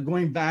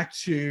 going back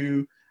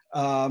to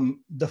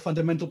the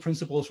fundamental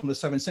principles from the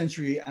 7th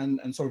century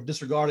and sort of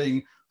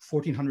disregarding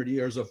 1400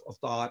 years of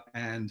thought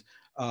and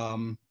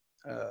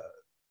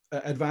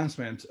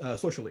advancement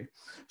socially.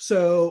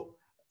 So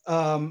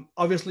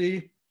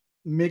obviously,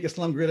 Make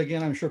Islam Great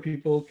Again, I'm sure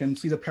people can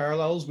see the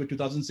parallels with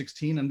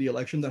 2016 and the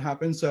election that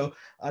happened. So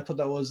I thought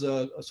that was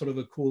a sort of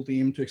a cool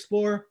theme to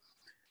explore.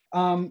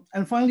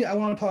 And finally, I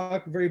want to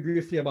talk very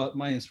briefly about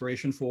my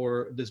inspiration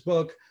for this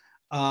book.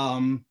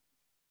 I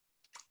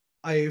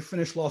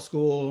finished law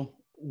school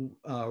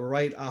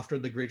right after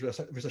the Great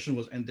Recession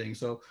was ending.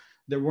 So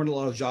there weren't a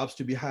lot of jobs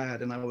to be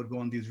had, and I would go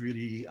on these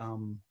really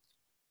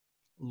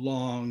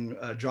long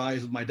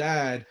drives with my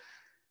dad,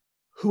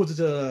 who was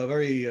a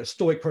very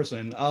stoic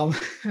person.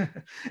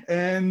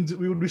 And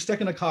we would be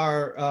stuck in a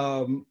car,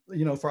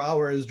 for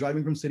hours,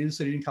 driving from city to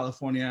city in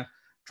California,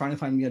 trying to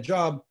find me a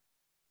job.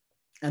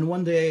 And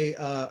one day,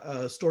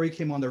 a story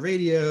came on the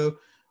radio,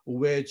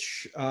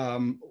 which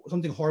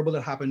something horrible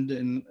that happened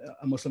in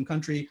a Muslim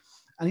country.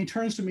 And he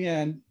turns to me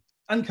and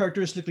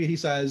uncharacteristically, he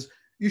says,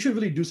 "You should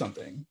really do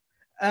something."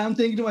 And I'm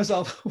thinking to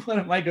myself, what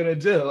am I going to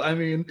do? I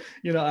mean,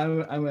 you know,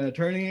 I'm an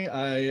attorney.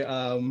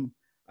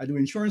 I do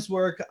insurance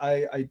work.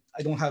 I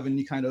don't have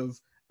any kind of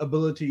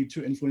ability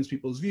to influence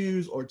people's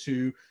views or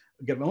to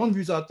get my own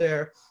views out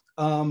there.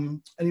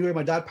 Anyway,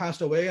 my dad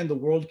passed away and the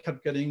world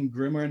kept getting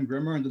grimmer and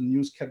grimmer and the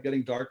news kept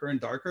getting darker and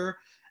darker.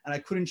 And I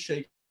couldn't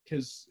shake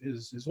his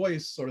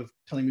voice sort of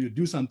telling me to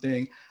do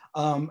something.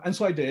 And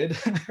so I did.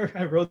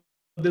 I wrote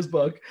this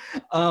book.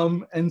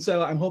 And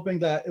so I'm hoping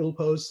that it will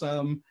pose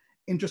some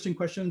interesting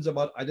questions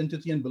about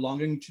identity and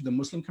belonging to the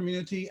Muslim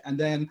community, and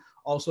then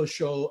also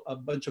show a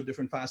bunch of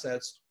different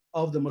facets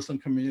of the Muslim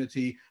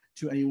community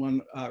to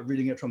anyone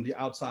reading it from the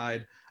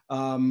outside.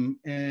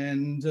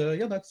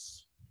 Yeah,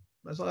 that's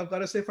all I've got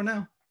to say for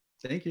now.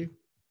 Thank you.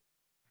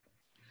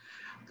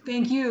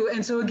 Thank you.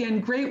 And so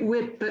again, great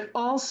wit, but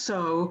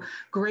also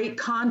great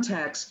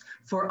context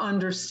for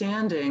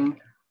understanding,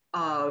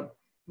 for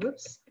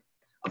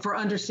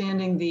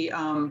understanding the,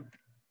 have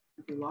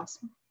you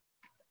lost me?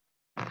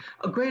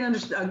 A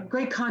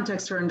great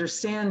context for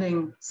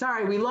understanding.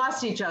 Sorry, we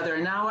lost each other,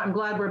 and now I'm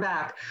glad we're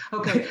back.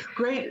 Okay,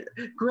 great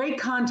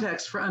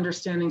context for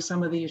understanding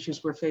some of the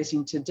issues we're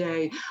facing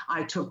today.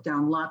 I took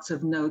down lots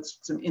of notes,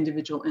 some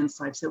individual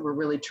insights that were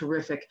really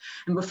terrific.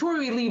 And before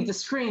we leave the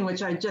screen,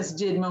 which I just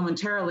did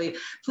momentarily,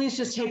 please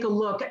just take a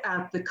look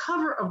at the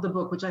cover of the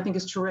book, which I think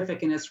is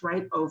terrific, and it's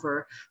right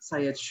over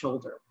Syed's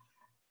shoulder,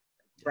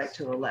 right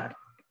to the left.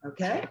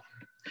 Okay.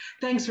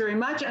 Thanks very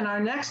much. And our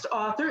next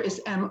author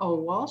is M.O.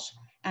 Walsh,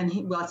 and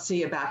let's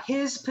see about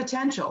his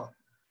potential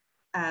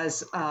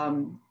as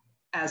an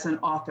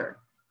author.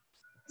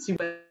 See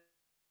what.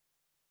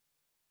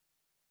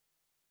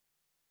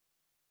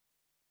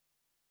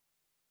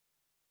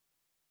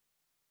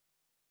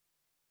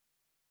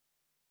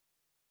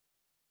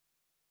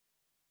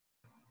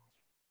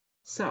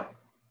 So.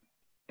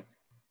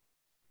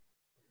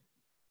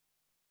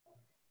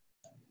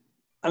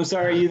 I'm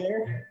sorry, are you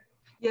there?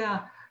 Yeah.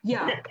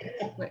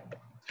 Wait.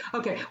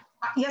 Okay.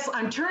 Yes,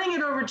 I'm turning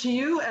it over to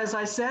you. As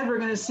I said, we're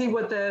going to see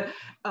what the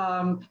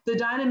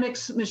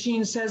Dynamics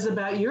machine says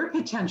about your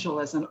potential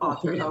as an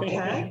author.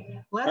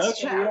 Okay, let's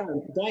chat.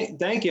 Yeah.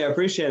 Thank you. I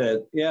appreciate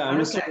it. Yeah, I'm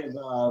just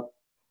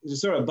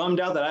sort of bummed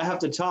out that I have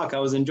to talk. I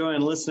was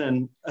enjoying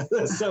listening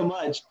so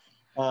much.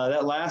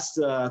 That last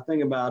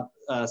thing about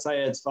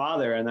Syed's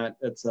father, and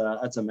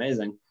that's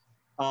amazing.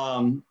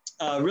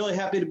 Really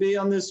happy to be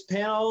on this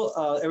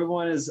panel.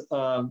 Everyone is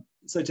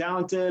so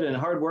talented and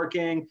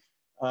hardworking.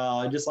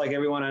 Just like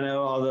everyone I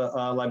know, all the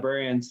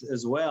librarians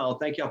as well.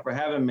 Thank y'all for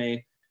having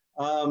me.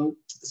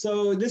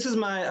 So this is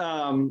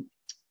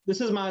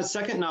my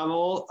second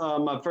novel.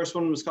 My first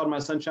one was called My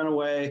Sunshine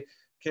Away.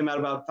 Came out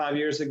about 5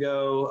 years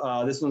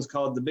ago. This one's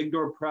called The Big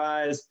Door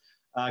Prize.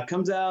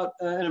 Comes out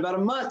in about a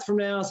month from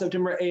now,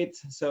 September 8th.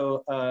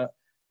 So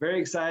very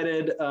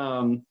excited.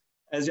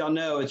 As y'all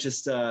know, it's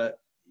just,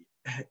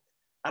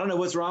 I don't know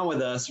what's wrong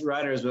with us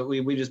writers, but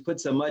we just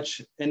put so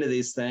much into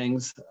these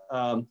things.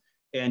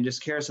 And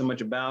just care so much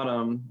about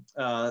them,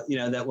 you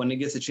know, that when it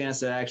gets a chance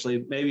to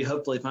actually maybe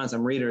hopefully find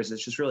some readers,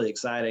 it's just really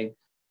exciting.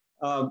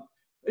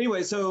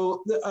 Anyway,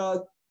 so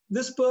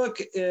this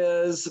book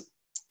is,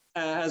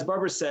 as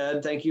Barbara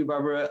said, thank you,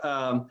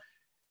 Barbara.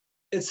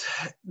 It's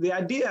the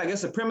idea, I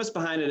guess the premise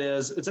behind it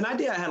is, it's an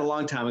idea I had a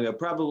long time ago,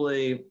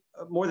 probably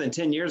more than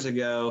 10 years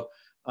ago.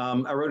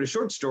 I wrote a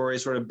short story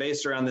sort of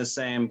based around this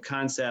same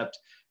concept.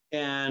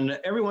 And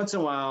every once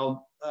in a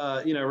while,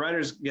 you know,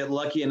 writers get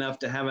lucky enough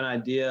to have an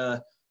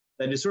idea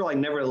that just sort of like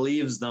never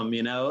leaves them,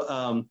 you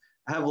know.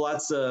 I have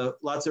lots of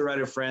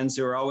writer friends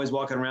who are always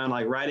walking around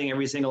like writing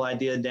every single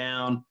idea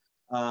down,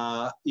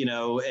 you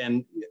know,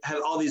 and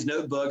have all these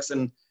notebooks.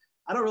 And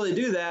I don't really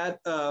do that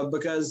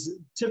because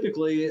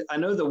typically I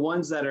know the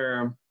ones that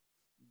are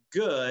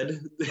good,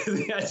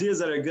 the ideas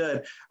that are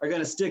good are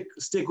going to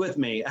stick with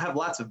me. I have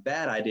lots of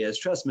bad ideas,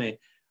 trust me,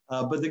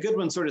 but the good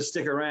ones sort of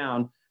stick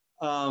around.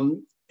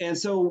 And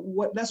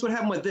so that's what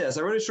happened with this.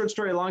 I wrote a short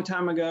story a long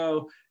time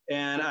ago,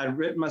 and I'd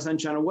written My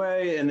Sunshine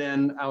Away, and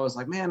then I was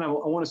like, man, I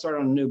want to start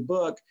on a new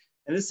book.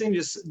 And this thing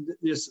just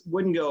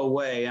wouldn't go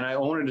away, and I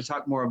wanted to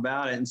talk more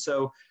about it. And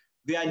so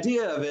the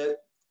idea of it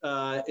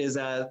is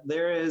that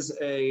there is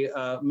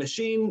a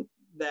machine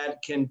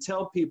that can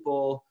tell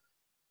people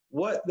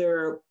what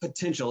their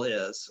potential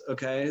is,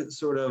 okay,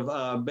 sort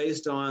of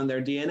based on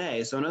their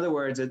DNA. So in other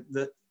words,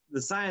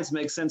 the science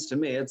makes sense to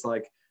me. It's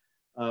like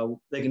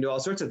they can do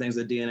all sorts of things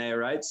with DNA,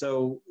 right?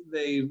 So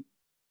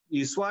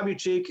you swab your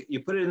cheek,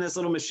 you put it in this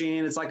little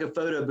machine. It's like a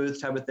photo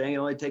booth type of thing. It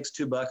only takes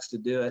 $2 to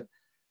do it.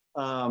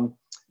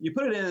 You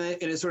put it in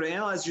and it sort of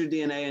analyzes your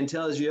DNA and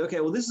tells you,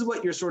 okay, well, this is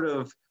what your sort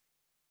of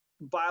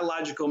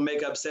biological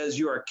makeup says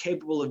you are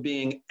capable of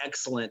being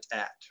excellent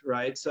at,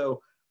 right?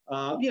 So,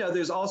 you know,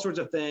 there's all sorts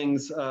of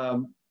things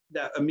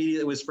that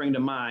immediately would spring to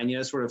mind, you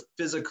know, sort of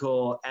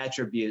physical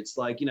attributes.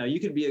 Like, you know, you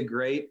could be a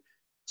great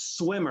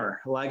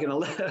swimmer, like an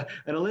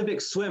Olympic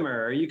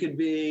swimmer, or you could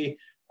be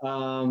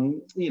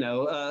you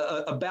know,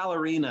 a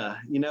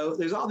ballerina, you know,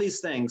 there's all these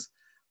things.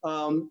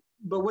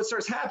 But what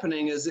starts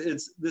happening is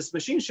this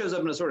machine shows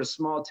up in a sort of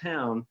small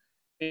town,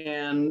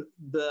 and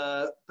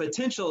the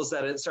potentials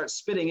that it starts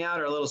spitting out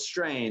are a little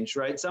strange,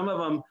 right? Some of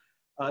them,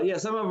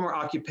 some of them are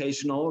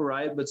occupational,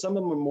 right? But some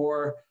of them are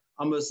more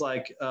almost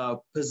like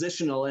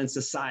positional in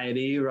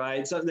society,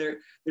 right? So they're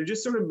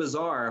just sort of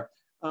bizarre.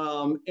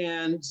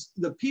 And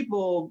the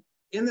people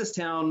in this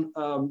town,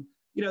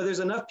 you know, there's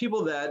enough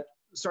people that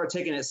start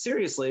taking it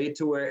seriously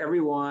to where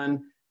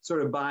everyone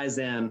sort of buys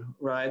in,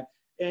 right?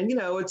 And, you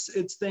know,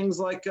 it's things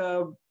like,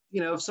 you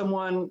know, if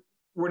someone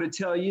were to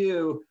tell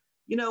you,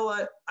 you know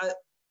what,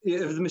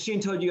 if the machine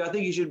told you, I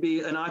think you should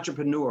be an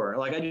entrepreneur,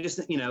 like I just,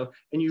 you know,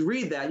 and you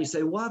read that and you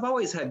say, well, I've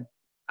always had,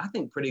 I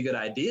think, pretty good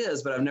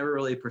ideas, but I've never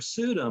really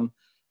pursued them.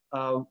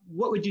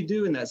 What would you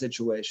do in that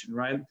situation,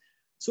 right?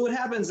 So what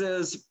happens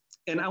is,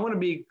 and I want to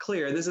be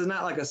clear, this is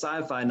not like a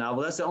sci-fi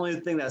novel. That's the only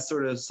thing that's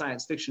sort of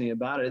science fiction-y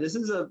about it. This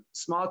is a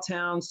small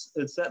town,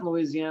 it's set in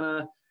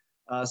Louisiana,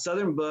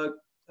 Southern book.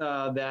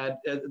 That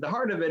at the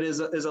heart of it is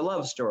a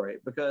love story,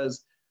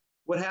 because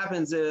what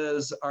happens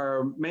is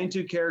our main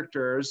two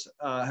characters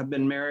have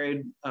been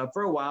married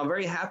for a while,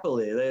 very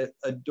happily. They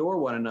adore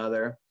one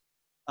another,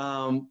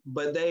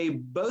 but they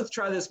both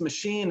try this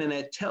machine, and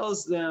it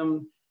tells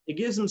them, it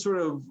gives them sort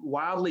of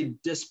wildly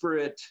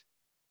disparate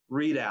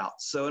readouts.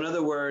 So in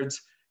other words,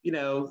 you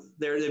know,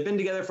 they've been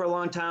together for a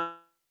long time.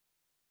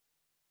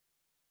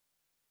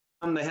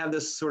 They have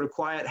this sort of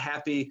quiet,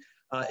 happy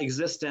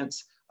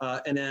existence,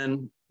 and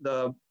then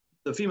the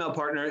female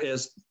partner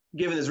is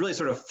given this really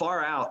sort of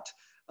far out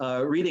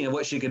reading of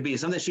what she could be,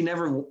 something she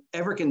never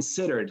ever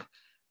considered,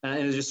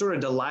 and is just sort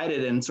of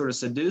delighted and sort of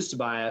seduced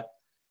by it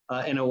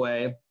in a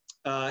way.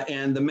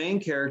 And the main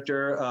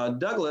character,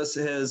 Douglas,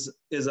 is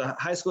a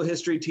high school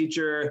history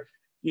teacher.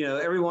 You know,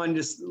 everyone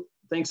just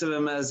thinks of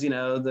him as, you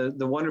know,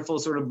 the wonderful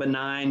sort of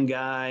benign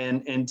guy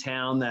in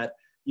town that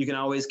you can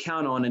always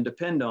count on and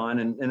depend on,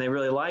 and they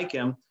really like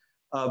him.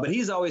 But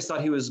he's always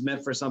thought he was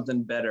meant for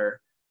something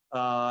better.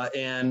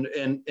 And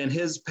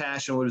his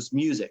passion was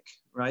music,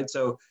 right?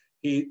 So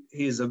he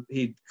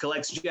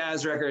collects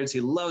jazz records. He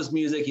loves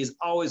music. He's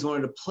always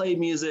wanted to play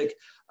music,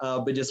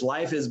 but just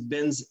life has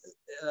been,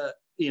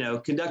 you know,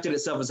 conducted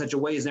itself in such a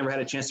way he's never had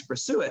a chance to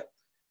pursue it.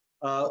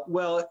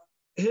 Well,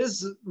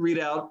 his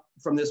readout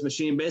from this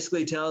machine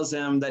basically tells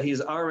him that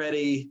he's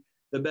already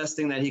the best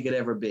thing that he could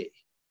ever be,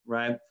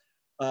 right?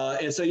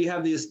 And so you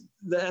have these.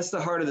 That's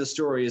the heart of the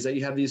story, is that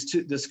you have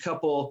this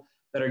couple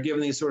that are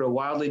given these sort of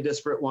wildly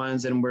disparate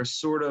ones, and we're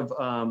sort of,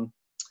 I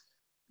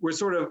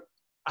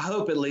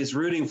hope at least,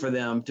 rooting for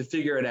them to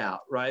figure it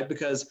out, right?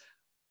 Because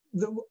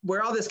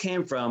where all this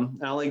came from,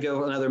 I'll only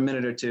go another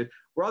minute or two,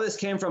 where all this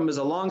came from is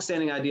a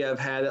longstanding idea I've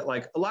had that,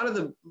 like, a lot of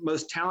the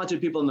most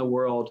talented people in the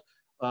world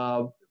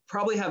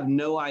probably have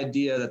no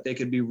idea that they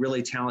could be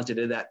really talented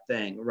at that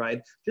thing,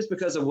 right? Just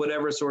because of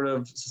whatever sort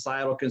of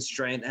societal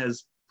constraint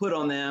has put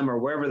on them, or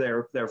wherever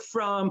they're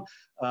from.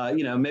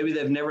 You know, maybe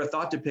they've never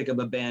thought to pick up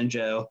a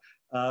banjo,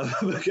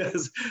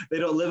 because they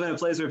don't live in a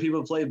place where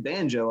people play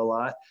banjo a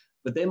lot,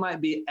 but they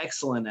might be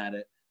excellent at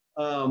it.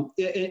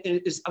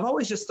 I've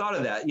always just thought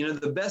of that. You know,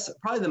 the best,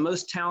 probably the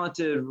most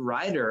talented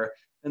writer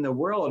in the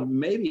world,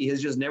 maybe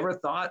has just never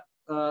thought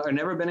or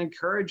never been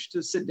encouraged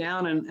to sit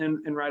down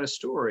and write a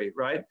story,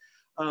 right?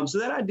 So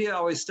that idea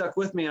always stuck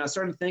with me, and I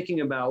started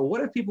thinking about,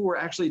 what if people were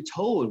actually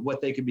told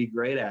what they could be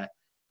great at?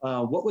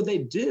 What would they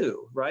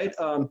do, right?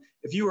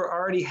 If you were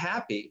already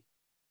happy,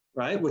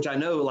 right? Which I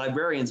know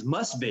librarians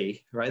must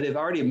be, right? They've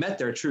already met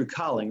their true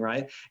calling,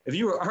 right? If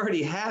you were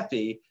already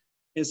happy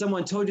and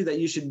someone told you that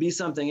you should be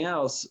something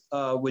else,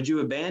 would you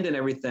abandon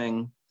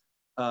everything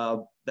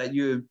that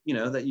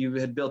you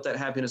had built that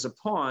happiness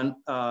upon,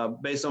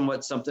 based on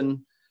what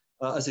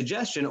a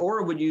suggestion,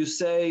 or would you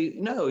say,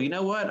 no, you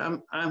know what,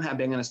 I'm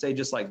happy, I'm going to stay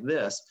just like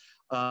this?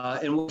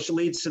 And which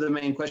leads to the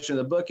main question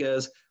of the book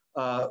is,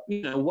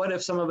 you know, what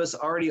if some of us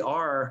already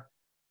are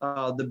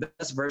the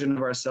best version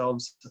of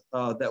ourselves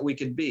that we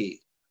could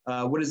be?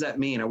 What does that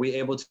mean? Are we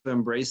able to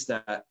embrace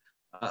that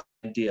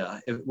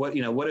idea? What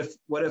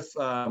if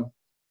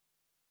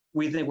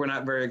we think we're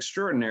not very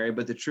extraordinary,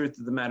 but the truth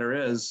of the matter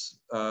is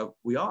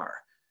we are.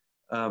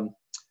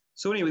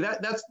 So anyway,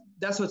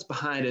 that's what's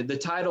behind it. The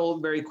title,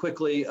 very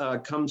quickly,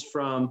 comes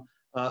from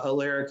a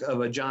lyric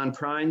of a John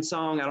Prine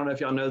song. I don't know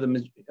if y'all know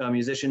the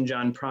musician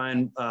John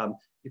Prine.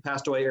 He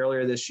passed away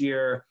earlier this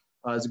year.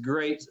 He's a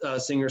great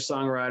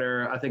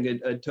singer-songwriter, I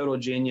think a total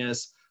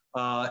genius.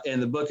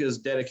 And the book is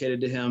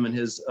dedicated to him and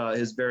his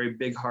very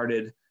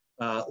big-hearted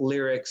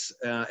lyrics.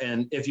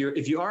 And if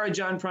you are a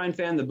John Prine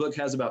fan, the book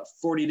has about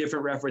 40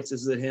 different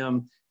references to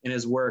him and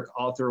his work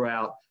all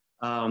throughout.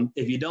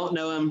 If you don't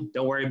know him,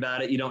 don't worry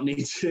about it. You don't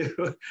need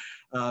to.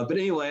 But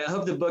anyway, I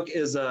hope the book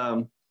is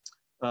fun.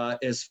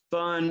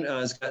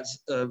 It's got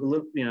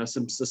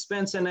some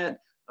suspense in it.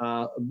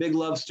 A big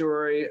love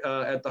story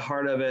at the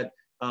heart of it.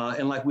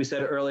 And like we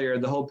said earlier,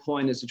 the whole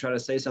point is to try to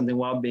say something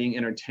while being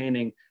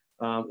entertaining.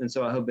 And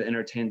so I hope it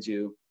entertains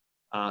you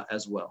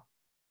as well.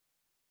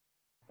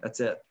 That's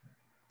it.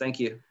 Thank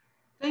you.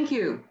 Thank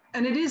you.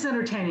 And it is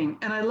entertaining.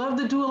 And I love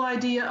the dual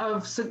idea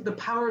of the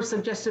power of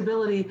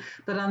suggestibility,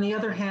 but on the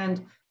other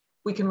hand,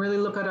 we can really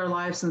look at our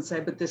lives and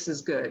say, but this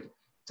is good.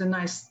 It's a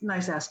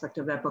nice aspect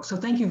of that book. So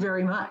thank you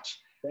very much.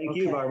 Thank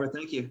you, Barbara.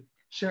 Thank you.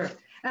 Sure.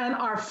 And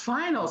our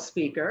final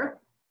speaker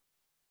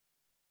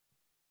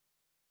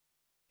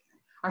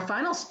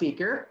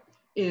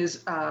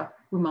is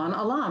Rumaan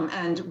Alam.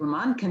 And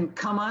Rumaan can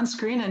come on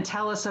screen and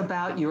tell us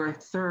about your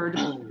third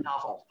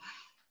novel.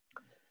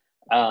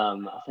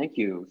 Thank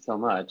you so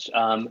much.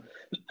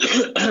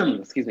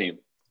 Excuse me.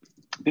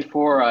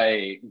 Before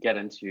I get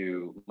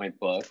into my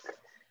book,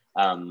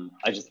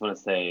 I just want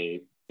to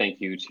say thank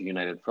you to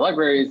United for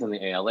Libraries and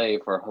the ALA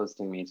for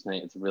hosting me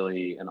tonight. It's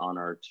really an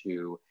honor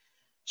to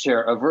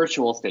share a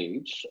virtual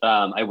stage.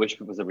 I wish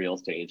it was a real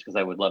stage because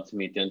I would love to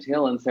meet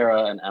Dantiel and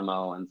Sarah and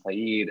Emma and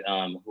Syed,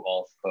 who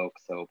all spoke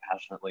so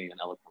passionately and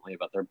eloquently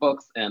about their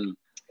books. And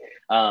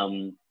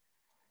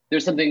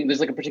there's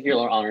like a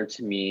particular honor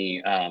to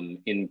me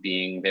in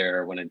being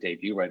there when a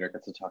debut writer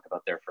gets to talk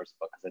about their first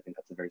book, because I think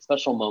that's a very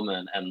special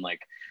moment. And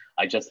like,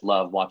 I just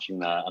love watching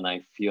that. And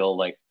I feel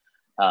like,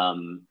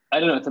 I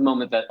don't know, it's a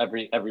moment that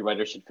every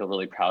writer should feel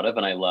really proud of.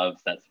 And I love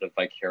that sort of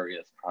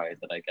vicarious pride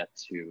that I get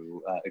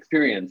to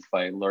experience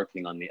by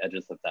lurking on the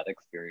edges of that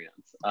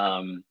experience.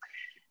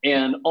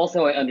 And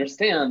also I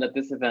understand that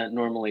this event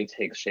normally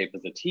takes shape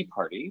as a tea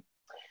party.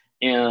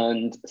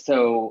 And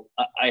so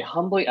I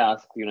humbly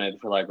asked United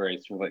for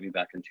Libraries to invite me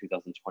back in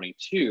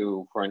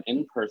 2022 for an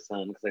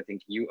in-person, because I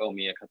think you owe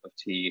me a cup of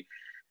tea,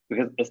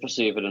 because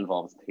especially if it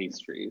involves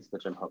pastries,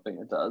 which I'm hoping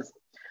it does.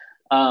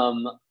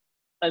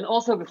 And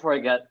also, before I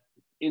get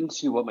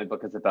into what my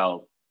book is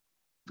about,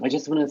 I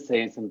just want to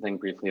say something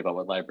briefly about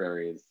what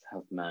libraries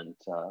have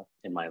meant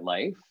in my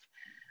life.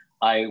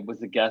 I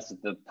was a guest at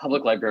the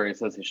Public Library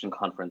Association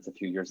conference a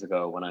few years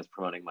ago when I was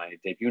promoting my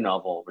debut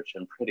novel, Rich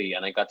and Pretty,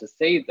 and I got to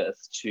say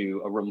this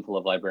to a room full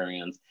of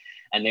librarians,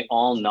 and they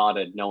all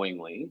nodded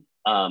knowingly.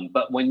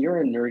 But when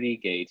you're a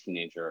nerdy gay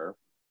teenager,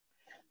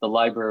 the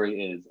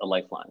library is a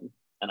lifeline.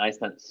 And I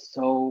spent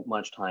so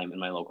much time in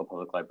my local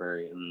public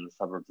library in the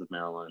suburbs of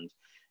Maryland,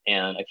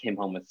 and I came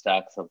home with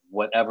stacks of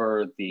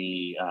whatever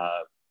the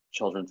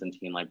children's and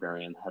teen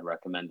librarian had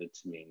recommended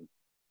to me.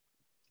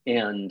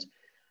 And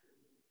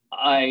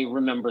I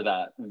remember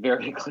that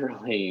very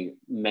clearly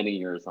many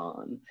years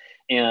on.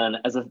 And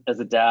as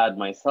a dad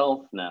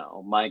myself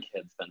now, my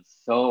kids spend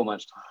so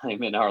much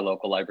time in our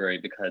local library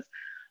because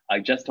I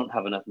just don't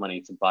have enough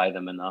money to buy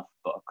them enough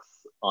books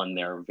on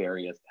their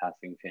various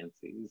passing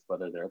fancies,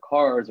 whether they're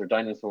cars or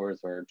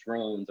dinosaurs or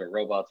drones or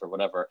robots or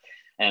whatever.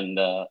 And,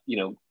 you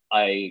know,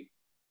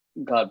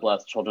 God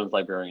bless children's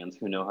librarians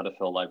who know how to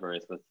fill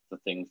libraries with the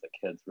things that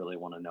kids really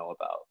want to know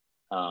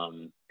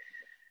about.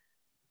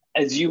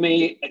 As you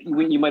might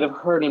have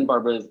heard in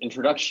Barbara's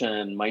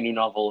introduction, my new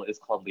novel is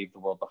called Leave the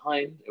World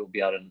Behind. It will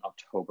be out in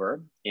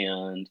October.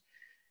 And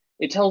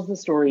it tells the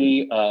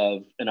story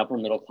of an upper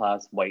middle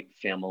class white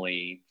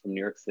family from New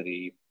York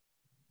City,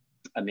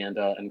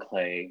 Amanda and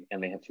Clay,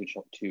 and they have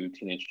two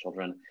teenage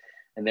children.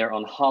 And they're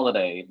on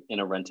holiday in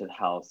a rented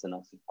house in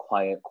a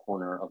quiet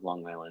corner of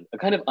Long Island, a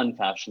kind of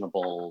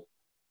unfashionable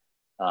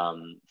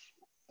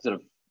sort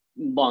of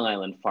Long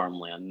Island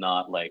farmland,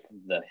 not like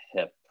the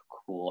hip,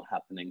 cool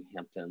happening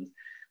Hamptons.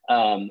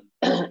 And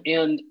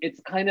it's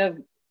kind of,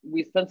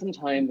 we spent some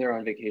time there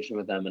on vacation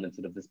with them, and it's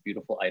sort of this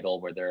beautiful idyll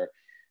where they're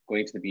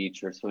going to the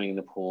beach or swimming in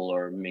the pool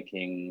or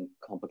making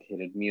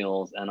complicated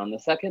meals. And on the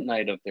second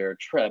night of their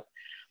trip,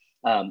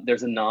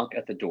 there's a knock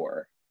at the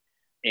door,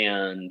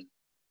 and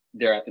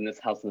they're in this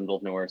house in the middle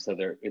of nowhere, so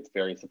it's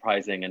very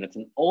surprising. And it's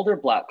an older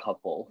Black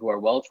couple who are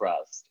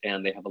well-dressed,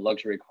 and they have a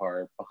luxury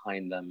car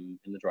behind them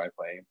in the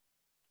driveway.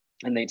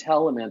 And they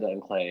tell Amanda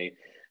and Clay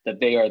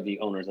that they are the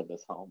owners of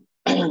this home,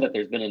 that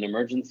there's been an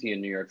emergency in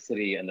New York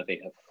City and that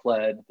they have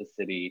fled the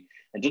city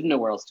and didn't know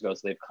where else to go,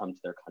 so they've come to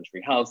their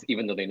country house,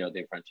 even though they know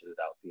they've rented it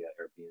out via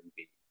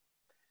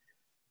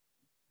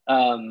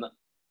Airbnb.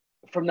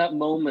 From that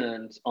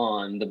moment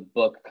on, the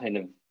book kind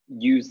of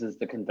uses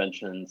the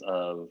conventions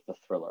of the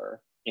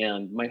thriller.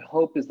 And my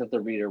hope is that the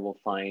reader will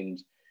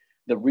find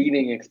the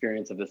reading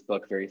experience of this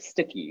book very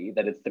sticky,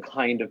 that it's the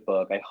kind of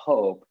book, I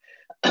hope,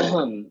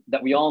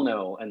 that we all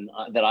know and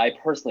that I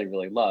personally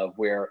really love,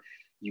 where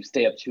you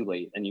stay up too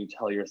late and you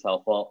tell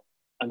yourself, well,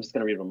 I'm just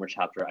gonna read one more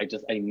chapter. I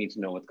need to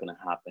know what's gonna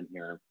happen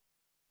here.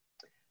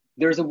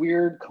 There's a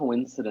weird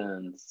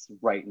coincidence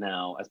right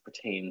now as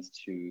pertains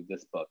to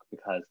this book,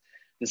 because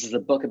this is a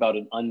book about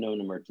an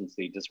unknown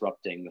emergency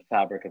disrupting the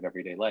fabric of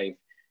everyday life,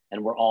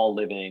 and we're all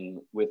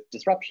living with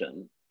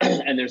disruption.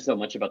 And there's so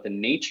much about the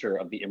nature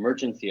of the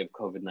emergency of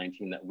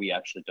COVID-19 that we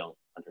actually don't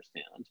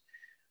understand.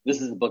 This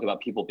is a book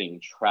about people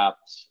being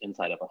trapped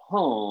inside of a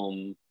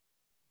home.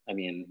 I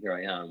mean, here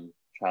I am,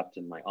 trapped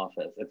in my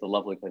office. It's a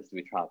lovely place to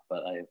be trapped,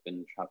 but I have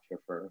been trapped here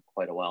for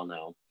quite a while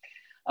now.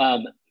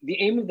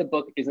 The aim of the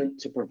book isn't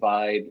to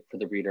provide for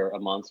the reader a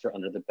monster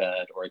under the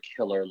bed or a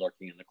killer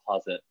lurking in the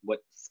closet.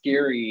 What's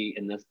scary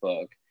in this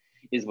book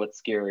is what's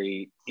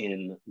scary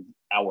in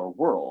our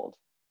world.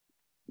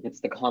 It's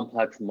the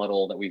complex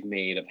muddle that we've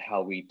made of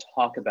how we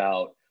talk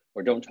about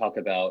or don't talk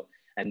about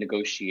and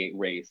negotiate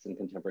race in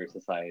contemporary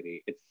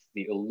society. It's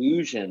the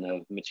illusion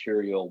of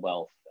material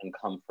wealth and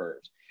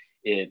comfort.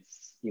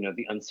 It's, you know,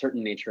 the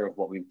uncertain nature of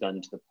what we've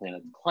done to the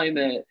planet's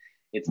climate.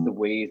 It's the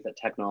ways that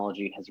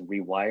technology has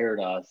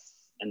rewired us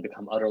and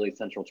become utterly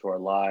central to our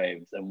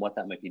lives, and what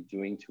that might be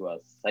doing to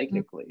us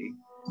psychically.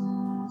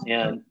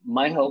 And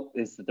my hope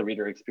is that the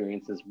reader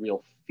experiences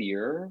real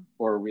fear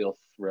or a real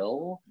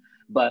thrill,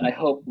 but I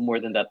hope more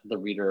than that, the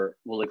reader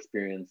will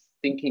experience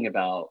thinking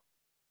about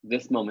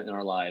this moment in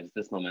our lives,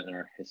 this moment in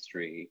our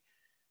history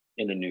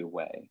in a new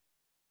way.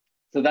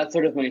 So that's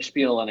sort of my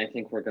spiel, and I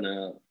think we're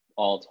gonna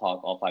all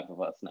talk, all 5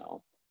 of us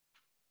now.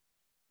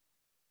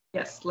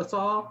 Yes,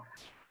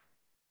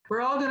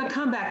 we're all gonna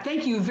come back.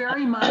 Thank you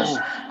very much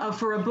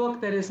for a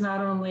book that is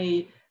not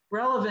only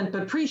relevant,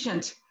 but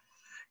prescient,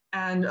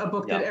 and a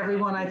book that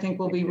everyone, I think,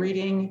 will be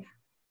reading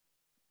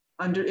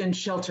in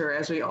shelter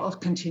as we all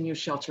continue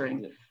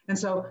sheltering. And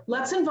so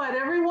let's invite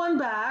everyone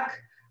back.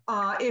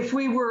 If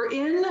we were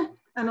in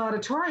an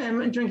auditorium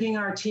and drinking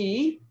our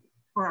tea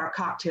or our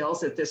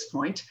cocktails at this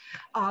point,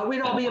 we'd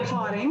all be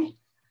applauding.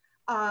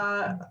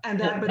 But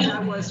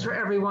that was for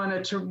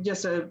everyone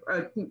just a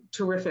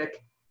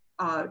terrific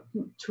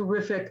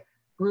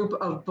group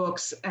of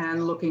books,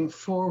 and looking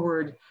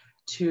forward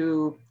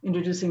to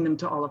introducing them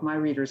to all of my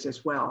readers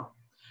as well.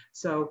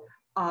 So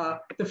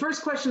the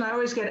first question I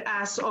always get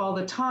asked all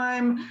the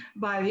time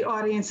by the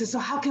audience is, so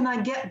how can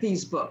I get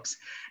these books?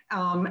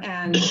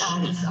 And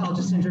I'll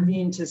just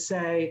intervene to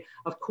say,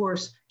 of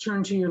course,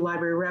 turn to your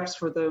library reps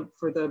for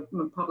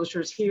the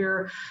publishers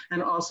here,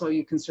 and also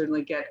you can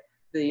certainly get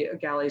the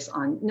galleys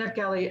on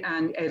NetGalley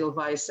and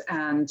Edelweiss,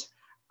 and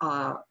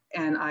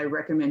I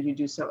recommend you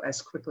do so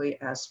as quickly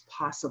as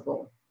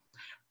possible.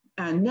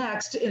 And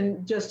next,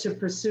 just to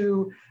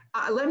pursue,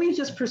 let me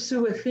just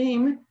pursue a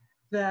theme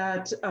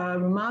that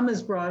Rumaan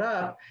has brought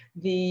up,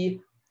 the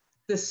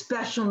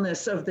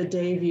specialness of the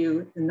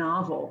debut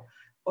novel,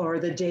 or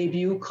the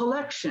debut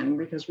collection,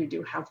 because we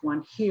do have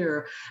one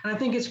here. And I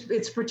think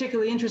it's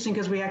particularly interesting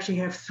because we actually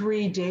have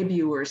 3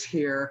 debuters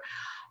here.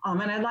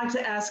 And I'd like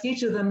to ask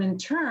each of them in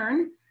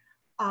turn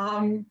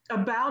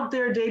about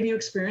their debut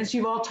experience.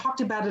 You've all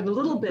talked about it a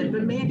little bit,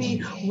 but maybe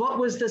what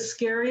was the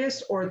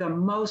scariest or the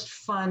most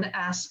fun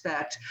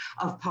aspect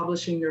of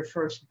publishing your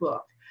first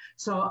book?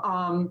 So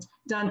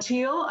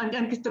Dantiel, I'm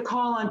going to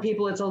call on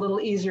people, it's a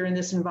little easier in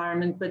this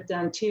environment, but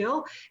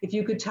Dantiel, if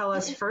you could tell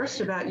us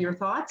first about your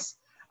thoughts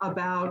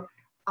about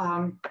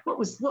what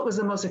was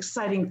the most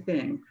exciting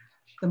thing,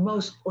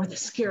 the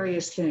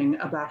scariest thing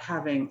about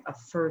having a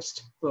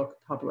first book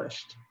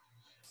published?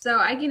 So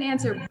I can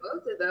answer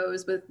both of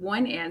those with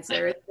one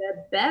answer.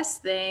 The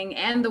best thing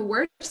and the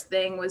worst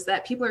thing was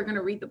that people are going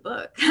to read the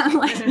book. I'm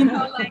like, you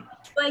know,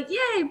 like,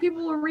 yay,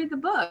 people will read the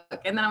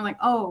book. And then I'm like,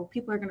 oh,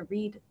 people are going to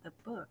read the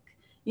book.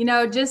 You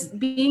know, just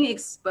being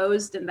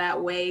exposed in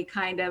that way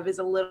kind of is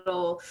a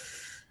little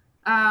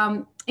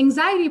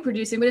anxiety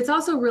producing, but it's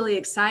also really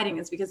exciting.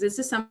 It's because this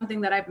is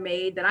something that I've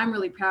made that I'm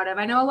really proud of.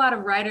 I know a lot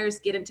of writers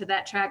get into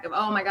that track of,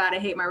 oh my God, I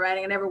hate my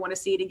writing. I never want to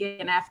see it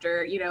again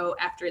after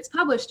it's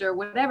published or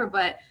whatever.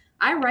 But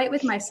I write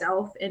with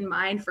myself in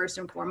mind first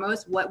and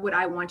foremost. What would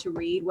I want to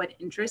read? What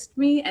interests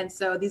me? And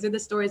so these are the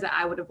stories that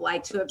I would have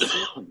liked to have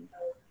seen.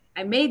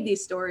 I made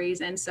these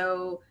stories. And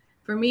so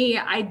for me,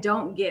 I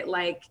don't get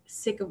like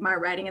sick of my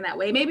writing in that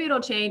way. Maybe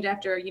it'll change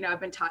after, you know, I've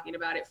been talking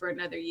about it for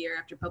another year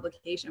after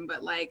publication,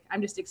 but like,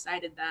 I'm just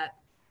excited that,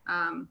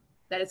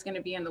 that it's going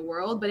to be in the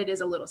world, but it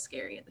is a little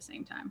scary at the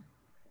same time.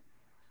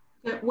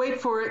 Yeah,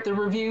 wait for it. The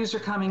reviews are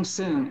coming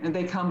soon, and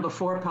they come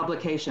before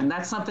publication.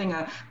 That's something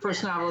a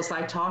first novelist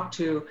I talked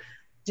to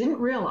didn't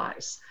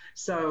realize.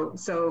 So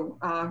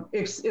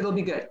it'll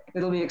be good.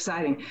 It'll be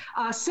exciting.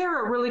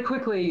 Sarah, really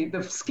quickly,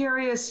 the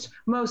scariest,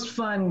 most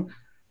fun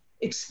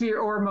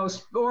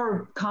experience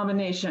or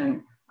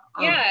combination.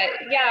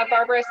 Yeah,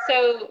 Barbara.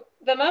 So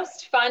the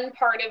most fun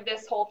part of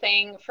this whole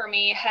thing for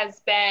me has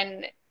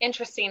been,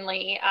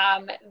 interestingly,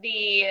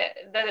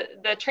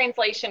 the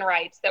translation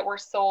rights that were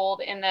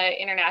sold in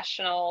the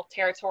international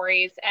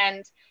territories.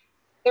 And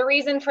the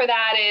reason for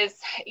that is,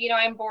 you know,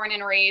 I'm born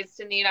and raised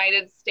in the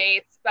United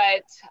States,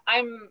 but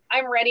I'm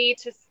ready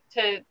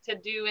to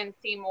do and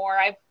see more.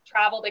 I've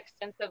traveled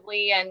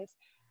extensively, and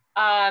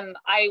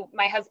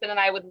my husband and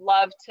I would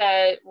love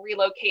to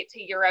relocate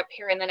to Europe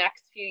here in the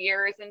next few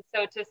years. And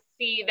so to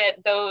see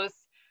that those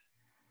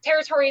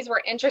territories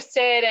were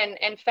interested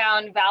and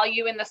found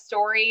value in the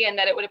story and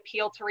that it would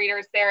appeal to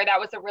readers there, that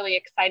was a really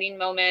exciting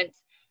moment.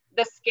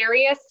 The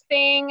scariest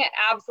thing,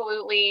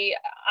 absolutely,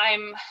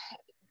 I'm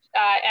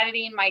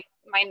editing my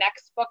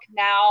next book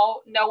now.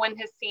 No one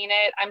has seen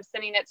it. I'm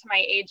sending it to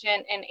my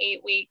agent in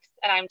 8 weeks,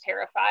 and I'm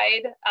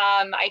terrified.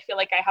 I feel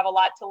like I have a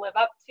lot to live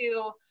up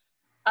to.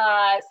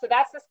 So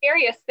that's the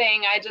scariest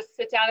thing. I just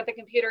sit down at the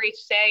computer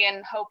each day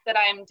and hope that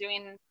I'm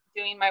doing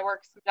my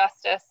work some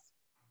justice.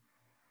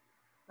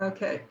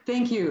 Okay,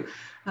 thank you.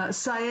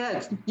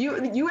 Syed,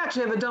 you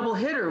actually have a double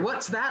hitter.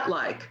 What's that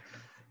like?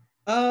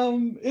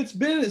 It's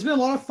been a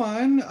lot of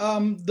fun.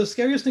 The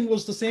scariest thing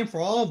was the same for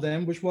all of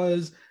them, which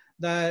was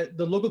that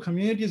the local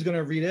community is going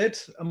to read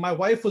it. My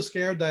wife was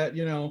scared that,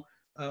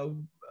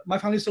 my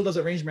family still does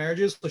arranged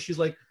marriages. So she's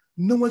like,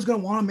 no one's going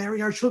to want to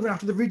marry our children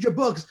after they read your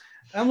books.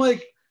 I'm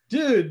like,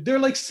 dude, they're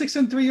like 6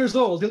 and 3 years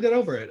old. They'll get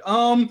over it.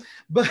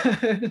 But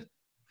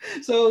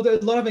so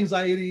there's a lot of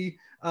anxiety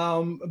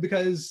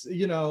because,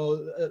 you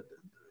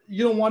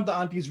don't want the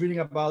aunties reading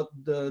about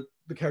the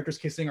characters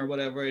kissing or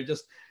whatever.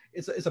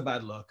 It's a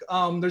bad look.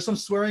 There's some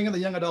swearing in the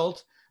young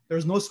adult.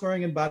 There's no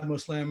swearing in Bad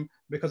Muslim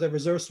because I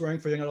reserve swearing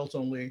for young adults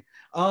only.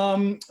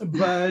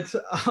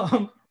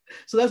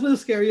 So that's been the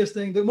scariest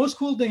thing. The most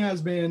cool thing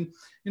has been,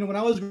 when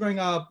I was growing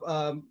up,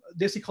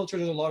 Desi culture,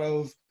 there's a lot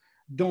of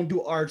don't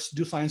do arts,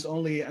 do science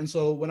only. And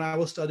so when I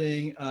was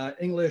studying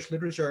English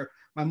literature,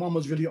 my mom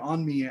was really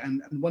on me.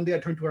 And one day I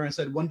turned to her and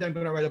said, one day I'm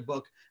going to write a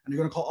book and you're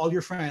going to call all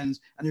your friends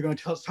and you're going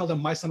to tell them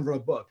my son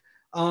wrote a book.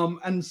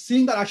 And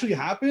seeing that actually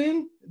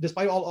happen,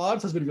 despite all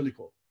odds, has been really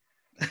cool.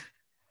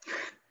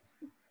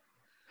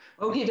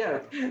 Okie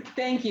doke.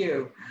 Thank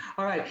you.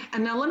 All right.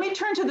 And now let me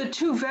turn to the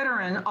two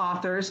veteran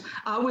authors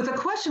with a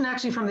question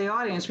actually from the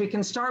audience. We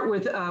can start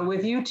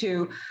with you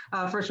two,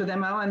 first with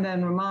Mo and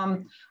then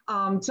Rumaan.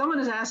 Someone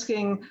is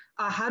asking,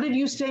 how did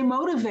you stay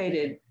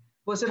motivated?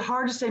 Was it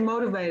hard to stay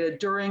motivated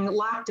during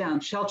lockdown,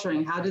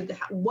 sheltering?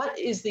 What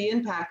is the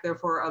impact,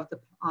 therefore, of the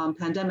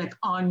pandemic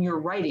on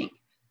your writing?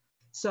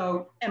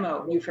 So,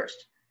 Mo, you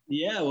first.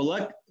 Yeah,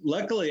 well,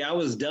 luckily I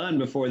was done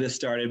before this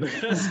started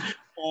because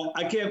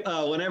I kept,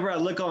 whenever I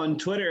look on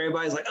Twitter,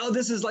 everybody's like, oh,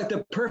 this is like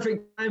the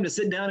perfect time to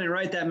sit down and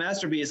write that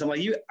masterpiece. I'm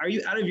like, are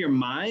you out of your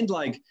mind?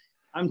 Like,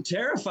 I'm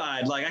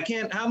terrified. Like,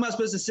 how am I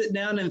supposed to sit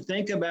down and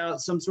think about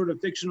some sort of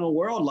fictional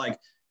world? Like,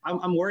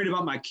 I'm worried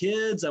about my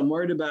kids. I'm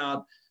worried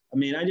about,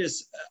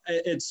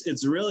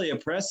 it's really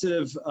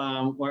oppressive.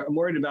 I'm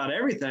worried about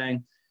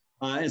everything.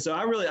 And so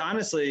I really,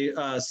 honestly,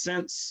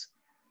 since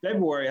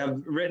February,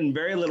 I've written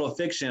very little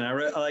fiction. I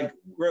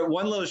wrote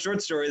one little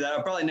short story that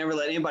I'll probably never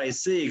let anybody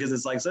see because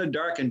it's like so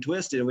dark and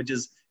twisted, which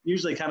is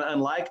usually kind of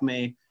unlike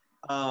me.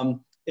 And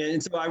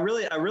so I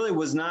really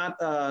was not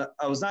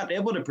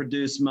able to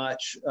produce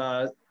much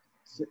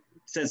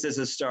since this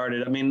has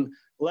started. I mean,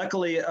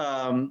 luckily,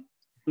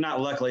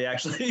 not luckily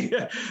actually,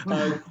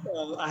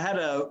 I had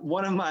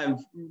one of my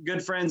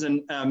good friends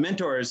and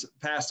mentors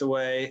passed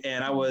away,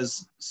 and I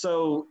was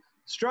so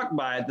struck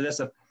by it that that's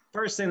the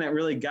first thing that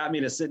really got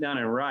me to sit down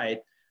and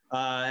write.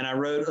 And I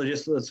wrote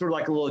just sort of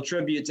like a little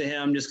tribute to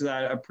him, just because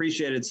I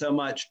appreciated so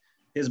much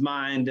his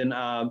mind and,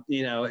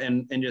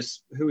 and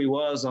just who he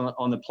was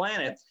on the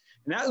planet.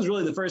 And that was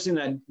really the first thing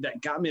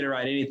that got me to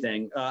write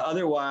anything.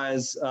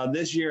 Otherwise,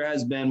 this year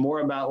has been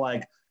more about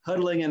like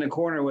huddling in a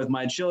corner with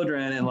my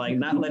children and like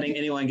not letting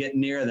anyone get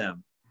near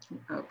them.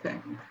 Okay.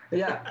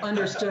 Yeah,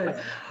 understood.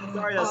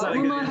 Sorry, that's not a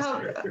good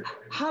answer.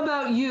 How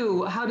about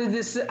you? How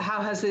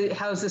has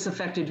this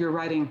affected your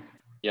writing?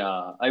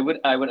 Yeah, I would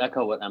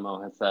echo what Mo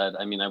has said.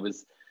 I mean,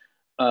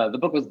 the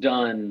book was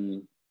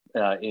done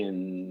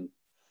in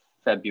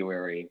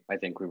February. I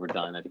think we were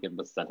done. I think it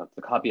was sent up to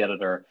the copy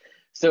editor.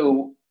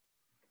 So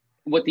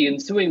what the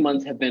ensuing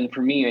months have been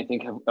for me, I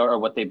think, are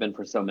what they've been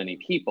for so many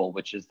people,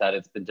 which is that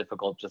it's been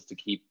difficult just to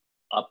keep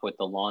up with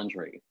the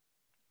laundry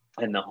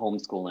and the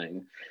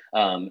homeschooling.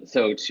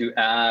 So to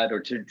add or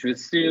to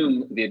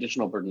assume the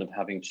additional burden of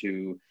having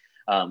to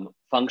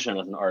function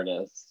as an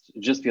artist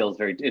just feels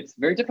it's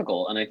very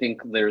difficult. And I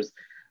think there's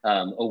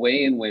a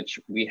way in which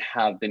we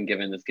have been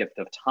given this gift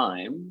of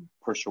time,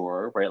 for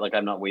sure, right? Like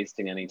I'm not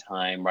wasting any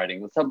time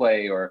riding the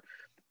subway or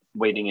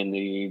waiting in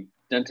the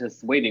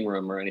dentist's waiting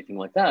room or anything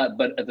like that.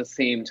 But at the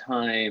same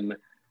time,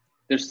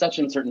 there's such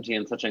uncertainty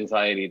and such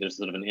anxiety. There's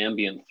sort of an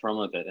ambient thrum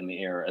of it in the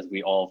air as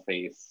we all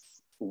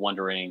face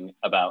wondering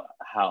about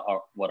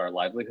what our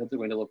livelihoods are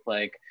going to look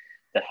like,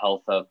 the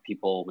health of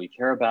people we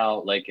care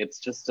about. Like it's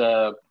just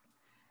I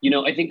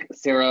think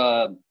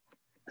Sarah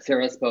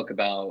spoke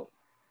about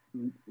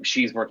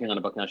she's working on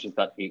a book now. She's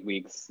got 8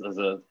 weeks as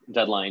a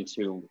deadline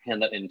to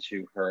hand that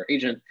into her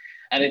agent.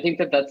 And I think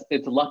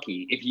it's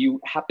lucky. If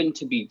you happen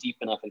to be deep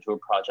enough into a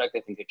project,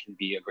 I think it can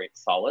be a great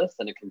solace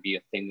and it can be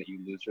a thing that you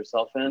lose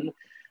yourself in.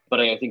 But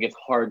I think it's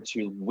hard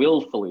to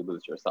willfully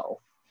lose yourself.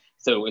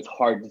 So it's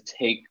hard to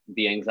take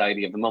the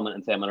anxiety of the moment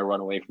and say, I'm going to run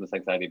away from this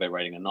anxiety by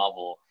writing a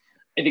novel.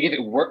 I think if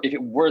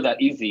it were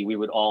that easy, we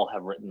would all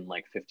have written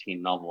like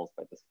 15 novels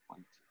by this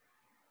point,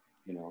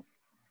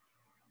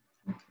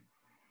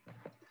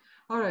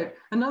 All right.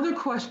 Another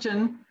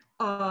question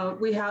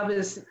we have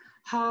is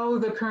how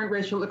the current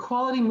racial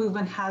equality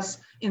movement has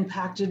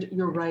impacted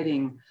your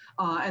writing.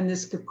 And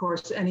this, of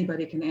course,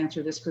 anybody can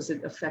answer this because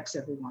it affects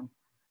everyone.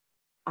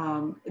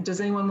 Does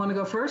anyone want to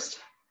go first?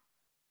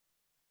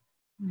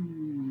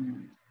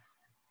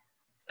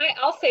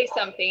 I'll say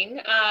something.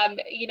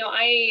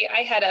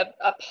 I had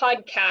a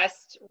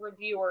podcast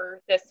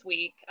reviewer this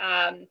week,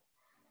 a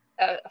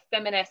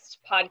feminist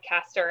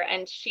podcaster,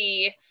 and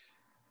she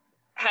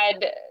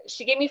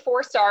gave me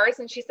 4 stars,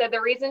 and she said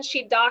the reason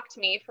she docked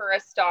me for a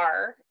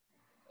star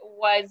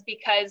was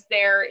because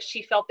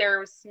she felt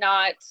there's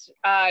not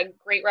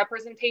great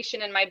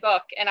representation in my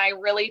book, and I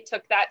really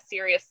took that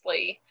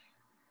seriously.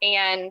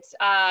 And,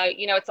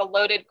 you know, it's a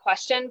loaded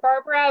question,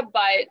 Barbara,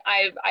 but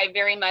I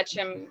very much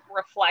am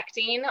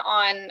reflecting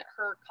on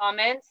her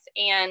comments.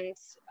 And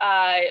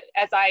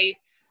as I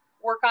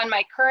work on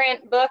my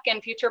current book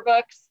and future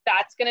books,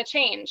 that's going to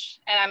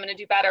change and I'm going to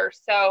do better.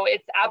 So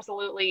it's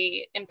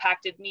absolutely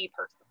impacted me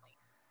personally.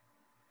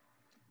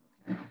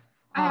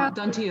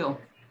 Dantiel.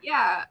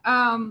 Yeah.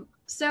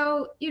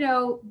 So, you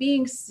know,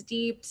 being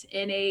steeped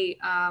in a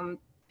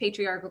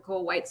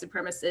patriarchal white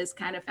supremacist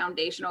kind of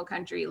foundational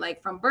country,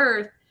 like from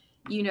birth,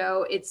 you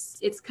know, it's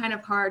kind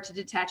of hard to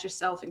detach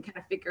yourself and kind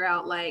of figure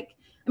out, like,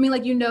 I mean,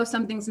 like, you know,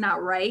 something's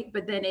not right,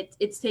 but then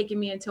it's taken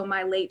me until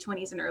my late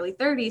 20s and early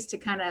 30s to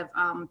kind of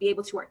be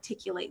able to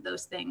articulate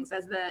those things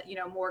as the, you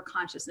know, more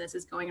consciousness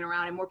is going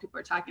around and more people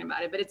are talking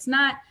about it. But it's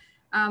not,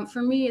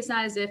 for me, it's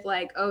not as if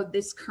like, oh,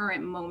 this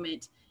current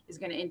moment is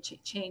going to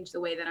change the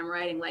way that I'm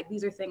writing. Like,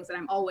 these are things that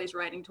I'm always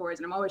writing towards,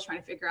 and I'm always trying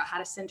to figure out how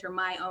to center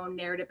my own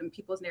narrative and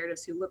people's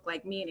narratives who look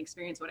like me and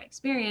experience what I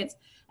experience,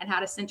 and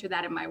how to center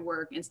that in my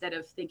work instead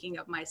of thinking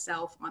of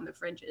myself on the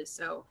fringes.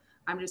 So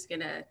I'm just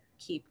going to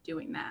keep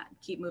doing that,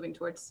 keep moving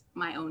towards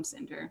my own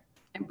center.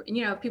 And,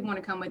 you know, if people want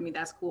to come with me,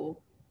 that's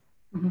cool.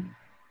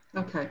 Mm-hmm.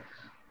 Okay.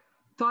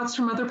 Thoughts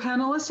from other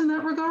panelists in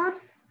that regard?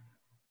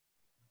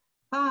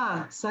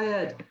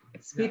 Syed,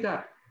 speak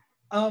up.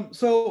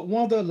 So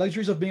one of the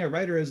luxuries of being a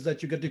writer is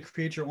that you get to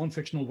create your own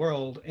fictional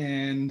world,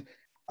 and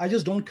I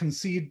just don't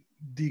concede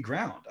the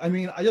ground. I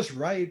mean, I just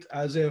write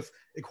as if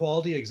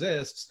equality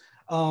exists.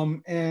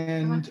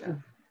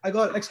 And I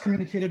got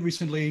excommunicated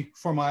recently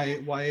for my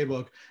YA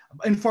book,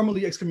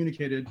 informally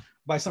excommunicated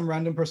by some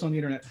random person on the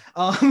internet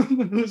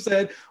who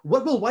said,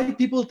 "What will white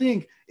people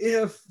think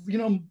if, you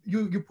know,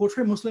 you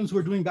portray Muslims who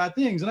are doing bad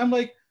things?" And I'm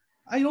like,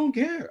 I don't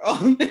care.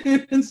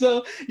 And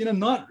so, you know,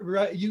 not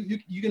right.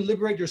 You can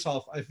liberate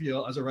yourself, I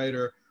feel, as a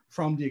writer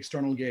from the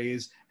external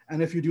gaze.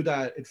 And if you do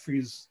that, it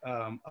frees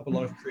up a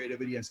lot of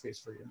creativity and space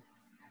for you.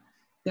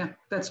 Yeah,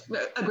 that's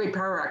a great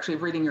power actually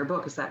of reading your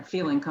book, is that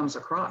feeling comes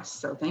across.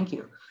 So thank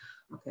you.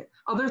 Okay.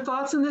 Other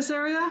thoughts in this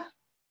area?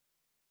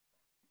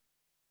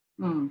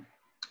 I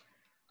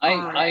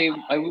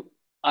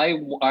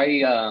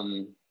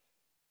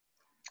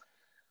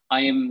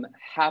am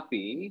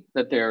happy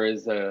that there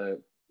is a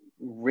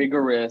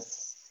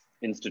rigorous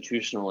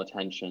institutional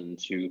attention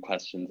to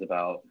questions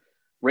about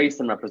race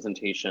and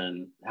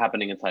representation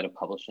happening inside of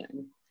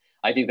publishing.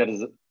 I think that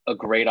is a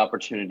great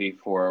opportunity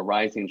for a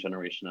rising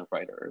generation of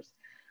writers.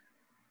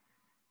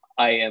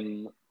 I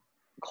am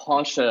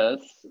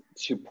cautious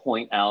to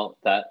point out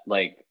that,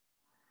 like,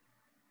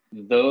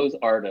 those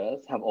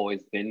artists have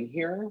always been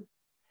here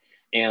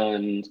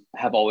and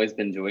have always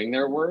been doing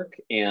their work,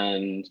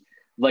 and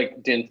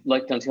like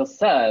Dantiel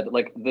said,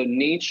 like, the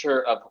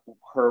nature of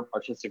her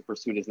artistic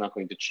pursuit is not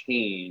going to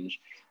change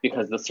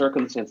because the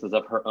circumstances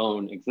of her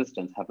own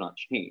existence have not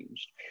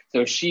changed.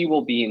 So she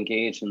will be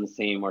engaged in the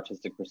same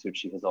artistic pursuit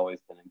she has always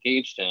been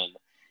engaged in.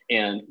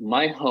 And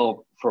my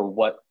hope for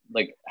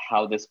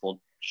how this will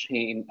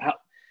change,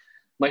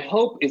 my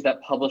hope is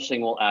that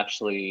publishing will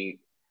actually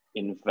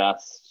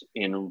invest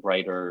in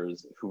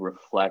writers who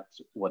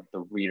reflect what the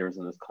readers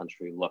in this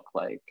country look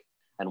like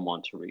and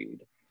want to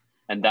read.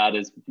 And that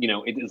is, you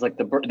know, it is like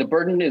the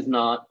burden is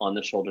not on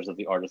the shoulders of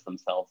the artists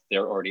themselves.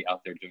 They're already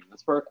out there doing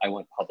this work. I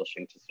want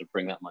publishing to sort of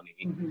bring that money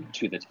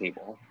to the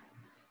table.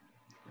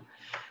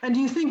 And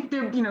do you think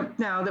there, you know,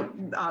 now that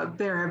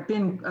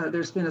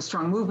there's been a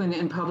strong movement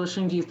in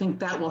publishing, do you think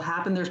that will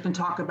happen? There's been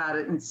talk about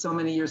it in so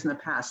many years in the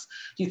past.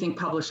 Do you think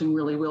publishing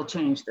really will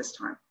change this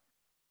time?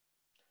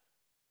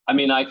 I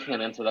mean, I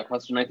can't answer that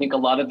question. I think a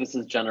lot of this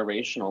is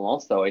generational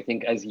also. I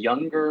think as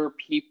younger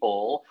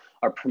people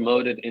are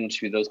promoted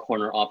into those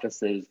corner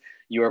offices,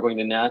 you are going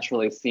to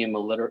naturally see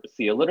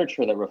a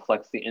literature that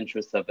reflects the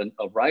interests of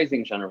a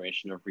rising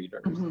generation of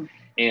readers.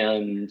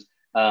 And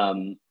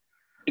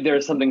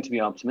there's something to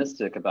be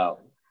optimistic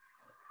about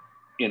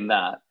in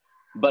that.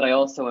 But I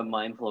also am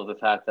mindful of the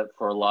fact that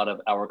for a lot of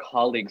our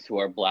colleagues who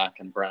are Black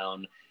and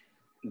brown,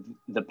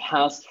 the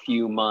past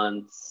few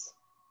months,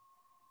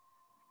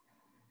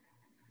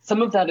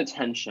 some of that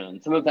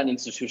attention, some of that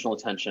institutional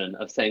attention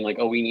of saying like,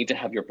 oh, we need to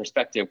have your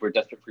perspective, we're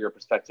desperate for your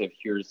perspective,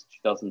 here's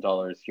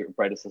 $2,000, here,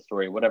 write us a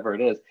story, whatever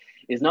it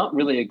is not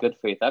really a good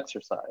faith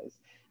exercise.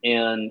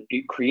 And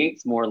it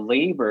creates more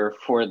labor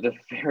for the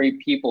very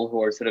people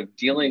who are sort of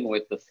dealing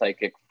with the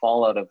psychic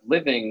fallout of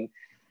living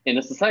in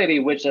a society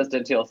which, as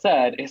Dantiel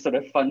said, is sort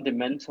of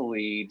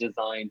fundamentally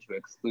designed to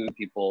exclude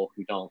people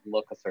who don't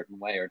look a certain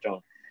way or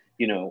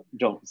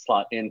don't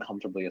slot in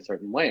comfortably a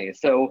certain way.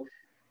 So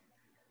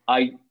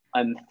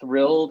I'm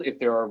thrilled if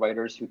there are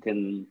writers who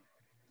can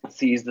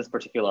seize this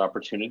particular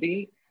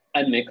opportunity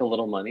and make a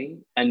little money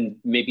and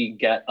maybe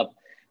get a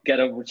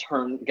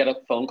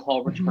phone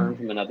call return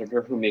from an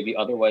editor who maybe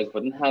otherwise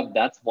wouldn't have.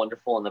 That's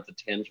wonderful, and that's a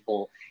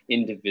tangible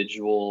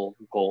individual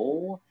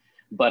goal.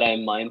 But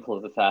I'm mindful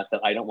of the fact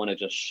that I don't want to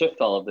just shift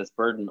all of this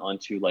burden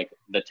onto like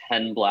the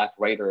 10 Black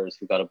writers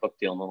who got a book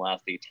deal in the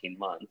last 18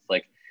 months.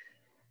 Like,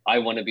 I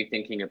want to be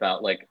thinking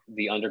about like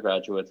the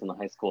undergraduates and the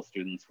high school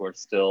students who are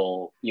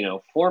still, you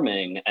know,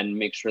 forming, and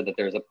make sure that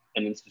there's an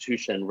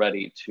institution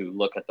ready to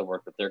look at the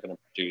work that they're going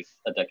to produce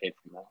a decade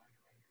from now.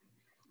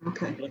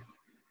 Okay.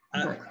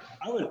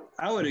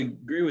 I would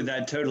agree with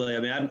that totally. I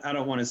mean, I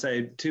don't want to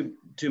say too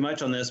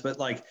much on this, but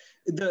like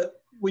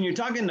when you're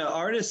talking to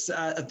artists,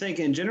 I think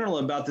in general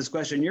about this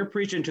question, you're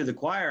preaching to the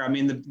choir. I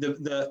mean,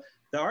 the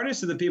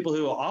artists are the people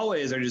who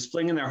always are just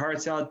flinging their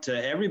hearts out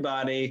to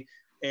everybody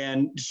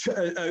and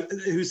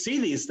who see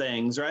these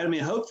things, right? I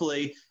mean,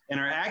 hopefully, and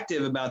are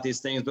active about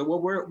these things. But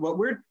what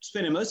we're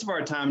spending most of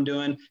our time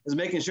doing is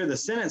making sure the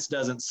sentence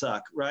doesn't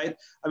suck, right?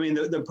 I mean,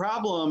 the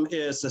problem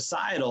is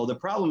societal. The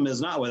problem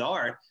is not with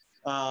art.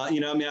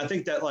 You know, I mean, I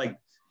think that like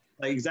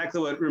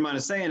exactly what Rumaan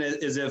is saying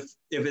is if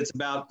it's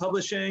about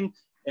publishing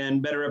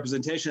and better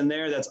representation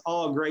there, that's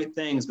all great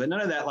things, but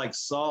none of that like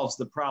solves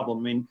the problem.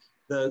 I mean,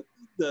 the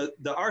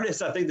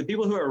artists, I think the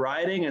people who are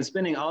writing and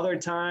spending all their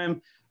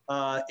time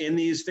in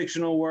these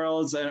fictional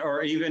worlds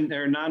or even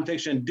or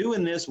nonfiction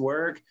doing this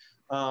work,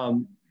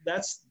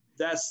 that's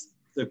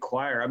the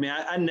choir. I mean,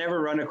 I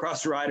never run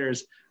across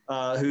writers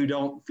who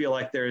don't feel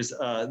like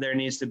there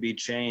needs to be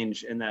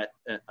change in that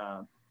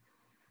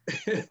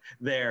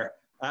there.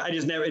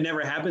 It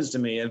never happens to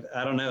me.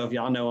 I don't know if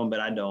y'all know them, but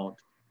I don't.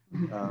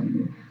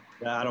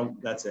 I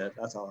don't, that's it.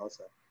 That's all I'll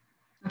say.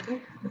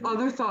 Okay,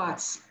 other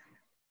thoughts?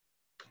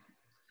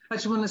 I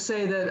just want to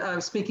say that I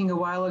was speaking a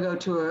while ago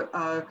to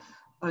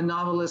a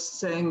novelist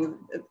saying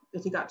that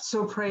he got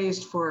so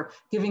praised for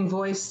giving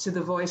voice to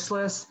the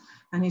voiceless.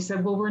 And he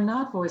said, well, we're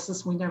not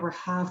voiceless, we never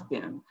have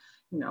been,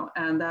 you know,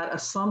 and that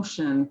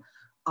assumption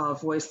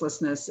of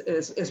voicelessness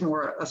is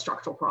more a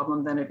structural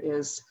problem than it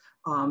is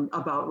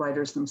about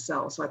writers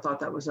themselves. So I thought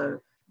that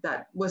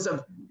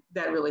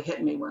really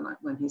hit me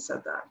when he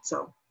said that.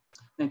 So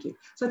thank you.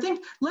 So I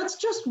think let's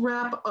just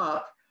wrap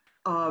up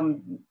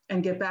and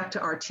get back to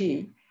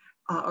RT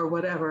or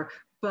whatever.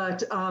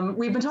 But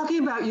we've been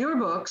talking about your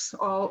books,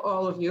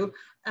 all of you,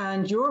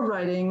 and your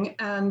writing,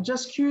 and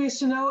just curious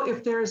to know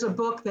if there's a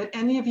book that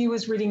any of you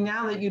is reading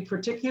now that you'd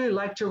particularly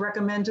like to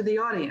recommend to the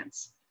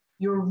audience.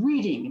 You're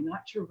reading,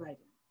 not your writing.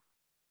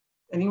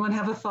 Anyone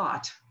have a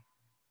thought?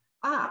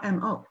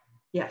 M.O.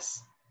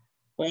 Yes.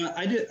 Well,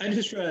 I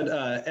just read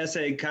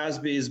S.A.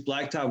 Cosby's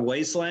Blacktop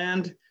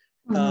Wasteland.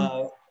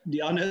 Mm-hmm. Do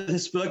y'all know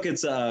this book?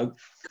 It's a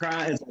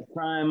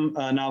crime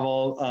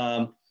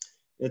novel.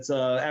 It's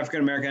a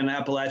African-American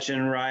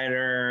Appalachian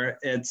writer.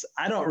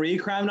 I don't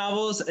read crime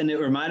novels, and it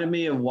reminded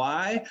me of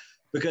why,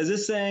 because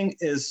this thing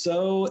is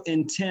so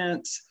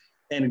intense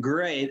and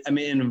great, I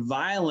mean, and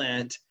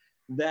violent,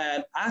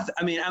 that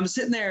I'm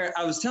sitting there,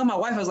 I was telling my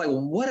wife, I was like,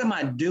 what am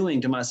I doing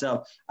to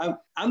myself?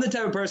 I'm the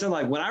type of person,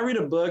 like, when I read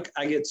a book,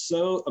 I get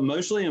so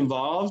emotionally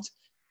involved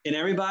in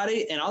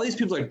everybody, and all these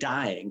people are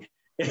dying.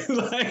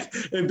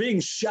 And being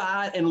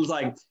shot, and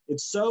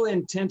it's so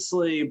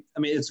intensely,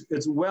 I mean,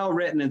 it's well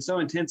written and so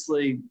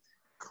intensely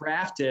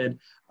crafted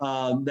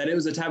that it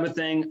was the type of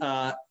thing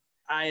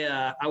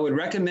I would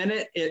recommend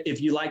it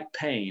if you like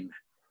pain,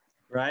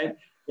 right?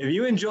 If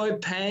you enjoy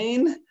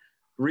pain,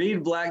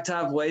 read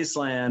Blacktop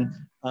Wasteland.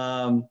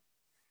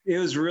 It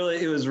was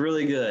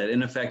really good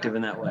and effective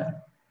in that way.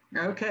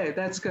 Okay,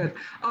 that's good.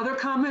 Other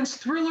comments,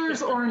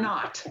 thrillers or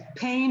not,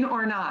 pain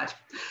or not?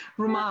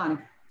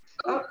 Rumaan.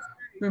 Oh.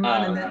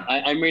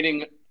 I'm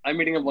reading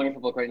a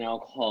wonderful book right now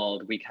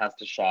called We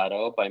Cast a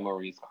Shadow by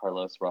Maurice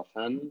Carlos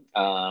Ruffin,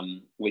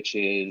 which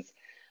is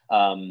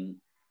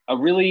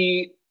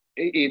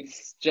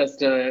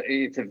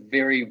it's a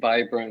very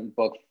vibrant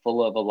book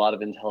full of a lot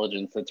of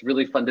intelligence. It's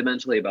really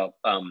fundamentally about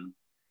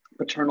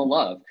paternal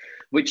love,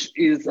 which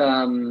is,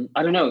 I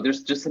don't know,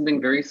 there's just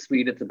something very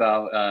sweet. It's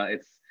about,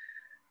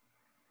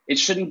 it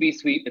shouldn't be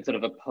sweet. It's sort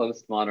of a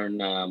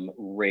postmodern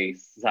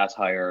race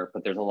satire,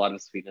 but there's a lot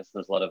of sweetness.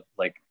 There's a lot of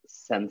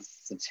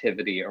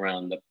sensitivity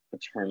around the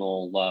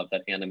paternal love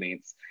that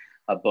animates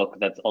a book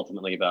that's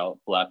ultimately about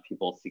Black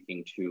people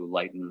seeking to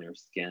lighten their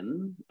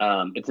skin.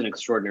 It's an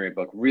extraordinary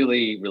book,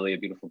 really, really a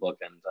beautiful book,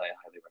 and I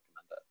highly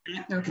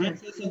recommend it. Okay. Can I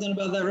say something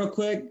about that real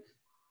quick?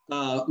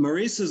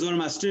 Maurice is one of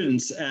my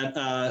students in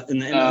the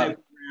MFA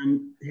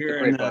program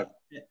here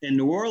in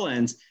New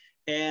Orleans.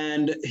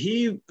 And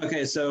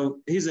so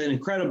he's an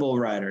incredible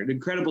writer, an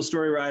incredible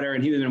story writer,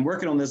 and he's been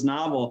working on this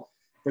novel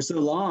for so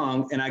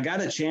long. And I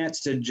got a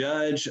chance to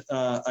judge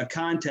a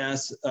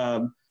contest,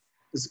 or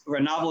a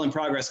novel in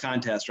progress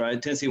contest, right?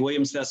 Tennessee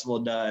Williams Festival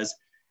does.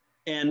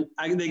 And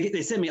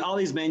they sent me all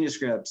these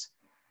manuscripts,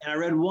 and I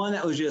read one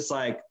that was just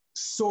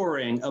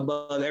soaring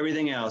above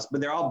everything else,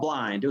 but they're all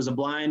blind. It was a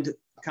blind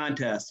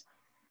contest.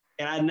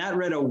 And I had not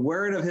read a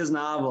word of his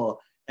novel.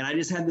 And I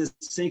just had this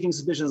sinking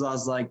suspicion. I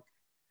was like,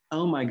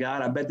 oh my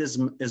God, I bet this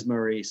is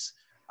Maurice.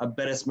 I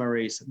bet it's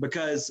Maurice,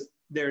 because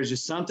there's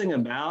just something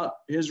about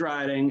his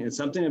writing and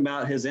something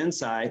about his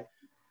insight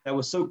that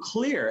was so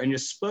clear and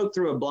just spoke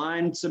through a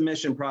blind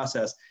submission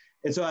process.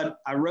 And so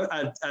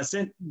I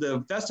sent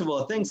the festival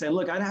a thing saying,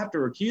 look, I'd have to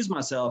recuse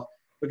myself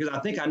because I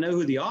think I know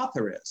who the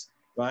author is,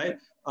 right?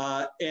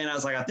 And I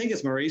was like, I think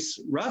it's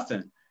Maurice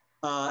Ruffin.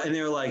 And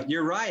they were like,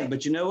 you're right,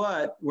 but you know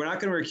what? We're not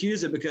going to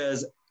recuse it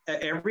because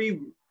every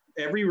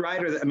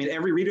writer,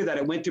 every reader that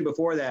it went to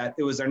before that,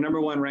 it was their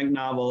 #1 ranked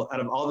novel out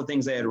of all the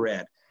things they had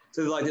read.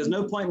 So they're like, there's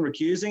no point in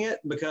recusing it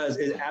because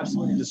it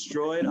absolutely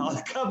destroyed all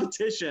the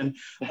competition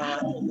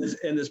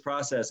in this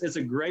process. It's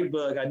a great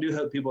book. I do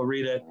hope people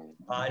read it.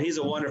 And he's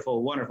a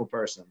wonderful, wonderful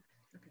person.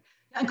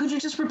 And could you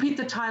just repeat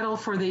the title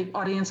for the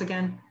audience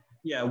again?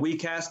 Yeah, We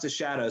Cast a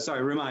Shadow.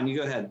 Sorry, Rumaan, you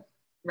go ahead.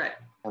 Right.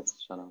 That's a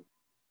shadow.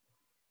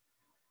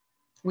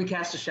 We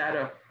Cast a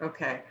Shadow.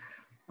 Okay.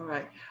 All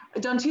right.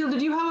 Dantiel,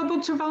 did you have a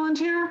book to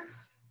volunteer?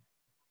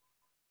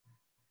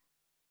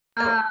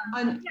 Yeah.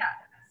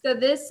 So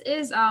this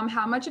is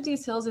How Much of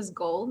These Hills is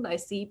Gold by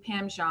C.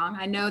 Pam Zhang.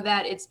 I know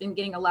that it's been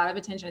getting a lot of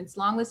attention. It's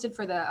longlisted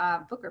for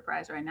the Booker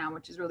Prize right now,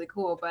 which is really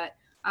cool. But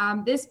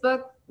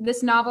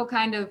this novel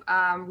kind of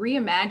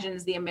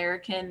reimagines the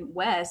American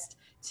West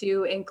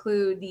to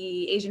include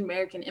the Asian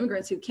American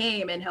immigrants who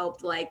came and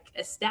helped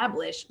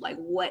establish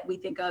what we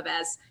think of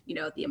as,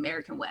 the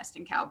American West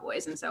and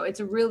cowboys. And so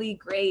it's a really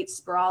great,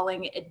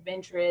 sprawling,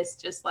 adventurous,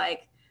 just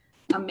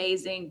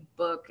amazing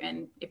book.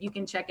 And if you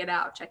can check it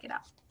out, check it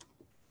out.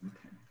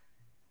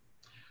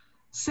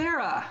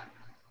 Sarah.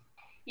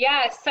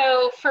 Yeah,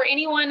 so for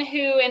anyone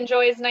who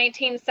enjoys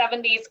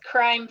 1970s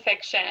crime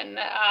fiction,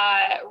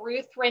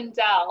 Ruth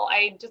Rendell,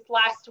 I just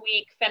last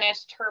week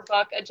finished her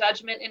book, A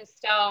Judgment in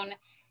Stone.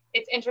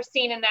 It's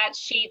interesting in that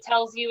she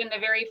tells you in the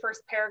very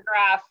first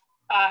paragraph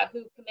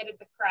who committed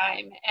the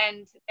crime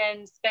and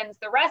then spends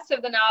the rest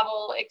of the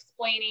novel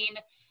explaining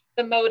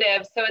the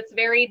motive. So it's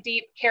very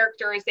deep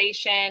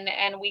characterization,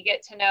 and we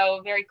get to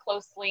know very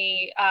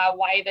closely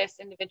why this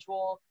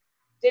individual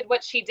did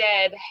what she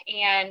did,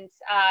 and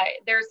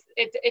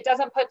it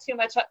doesn't put too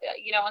much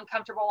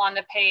uncomfortable on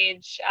the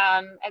page,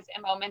 as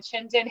Mo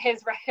mentioned in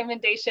his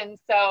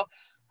recommendations. So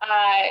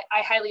I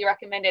highly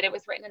recommend it. It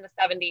was written in the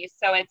 70s,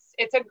 so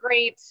it's a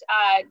great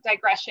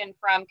digression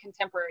from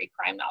contemporary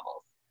crime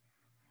novels.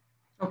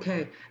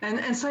 Okay,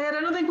 and Syed,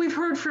 I don't think we've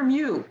heard from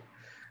you.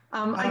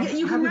 I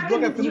have this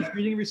book I finished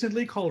reading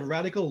recently called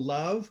Radical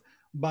Love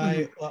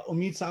by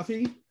Omid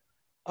Safi.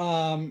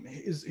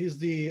 He's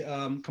the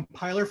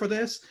compiler for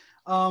this.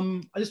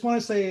 I just want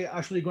to say,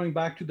 actually, going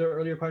back to the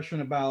earlier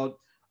question about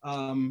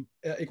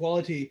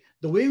equality,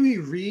 the way we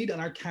read in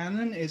our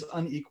canon is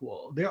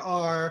unequal. There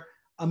are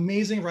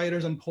amazing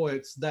writers and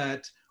poets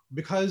that,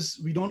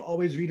 because we don't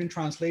always read in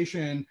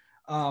translation,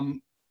 well,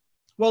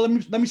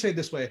 let me say it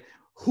this way.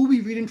 Who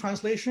we read in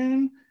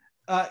translation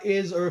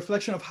is a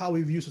reflection of how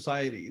we view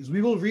societies.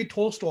 We will read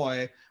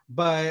Tolstoy,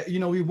 but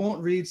we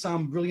won't read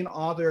some brilliant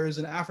authors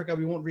in Africa.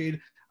 We won't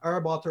read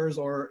Arab authors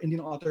or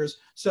Indian authors.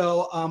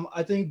 So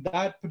I think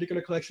that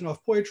particular collection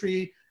of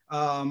poetry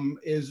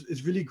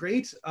is really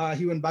great.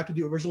 He went back to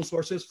the original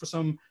sources for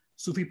some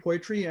Sufi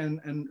poetry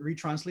and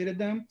retranslated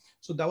them.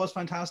 So that was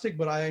fantastic,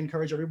 but I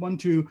encourage everyone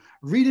to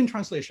read in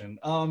translation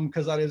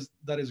because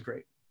that is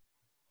great.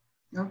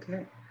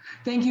 Okay,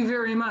 thank you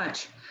very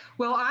much.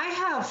 Well, I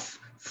have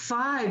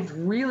 5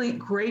 really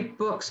great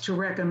books to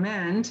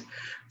recommend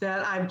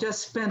that I've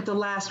just spent the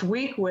last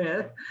week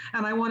with,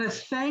 and I want to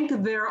thank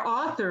their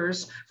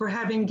authors for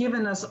having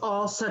given us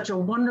all such a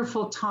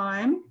wonderful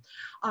time.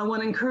 I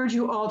want to encourage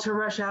you all to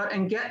rush out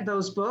and get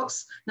those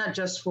books, not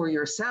just for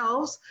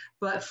yourselves,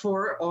 but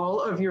for all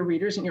of your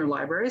readers in your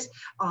libraries.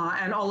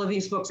 And all of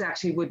these books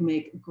actually would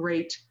make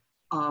great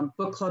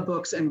book club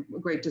books and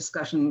great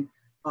discussion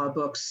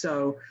books.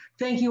 So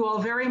thank you all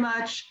very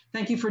much.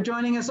 Thank you for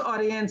joining us,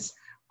 audience.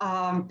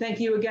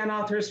 Thank you again,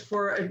 authors,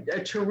 for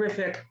a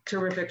terrific,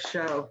 terrific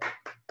show.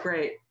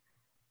 Great.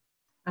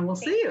 And we'll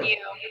see you. Thank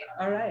you.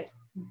 All right.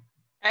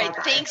 All right.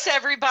 Bye-bye. Thanks,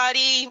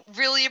 everybody.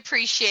 Really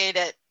appreciate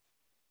it.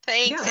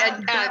 Thanks. Yeah,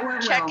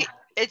 and check well.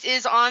 It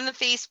is on the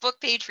Facebook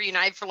page for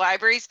United for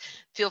Libraries.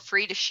 Feel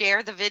free to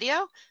share the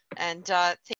video. And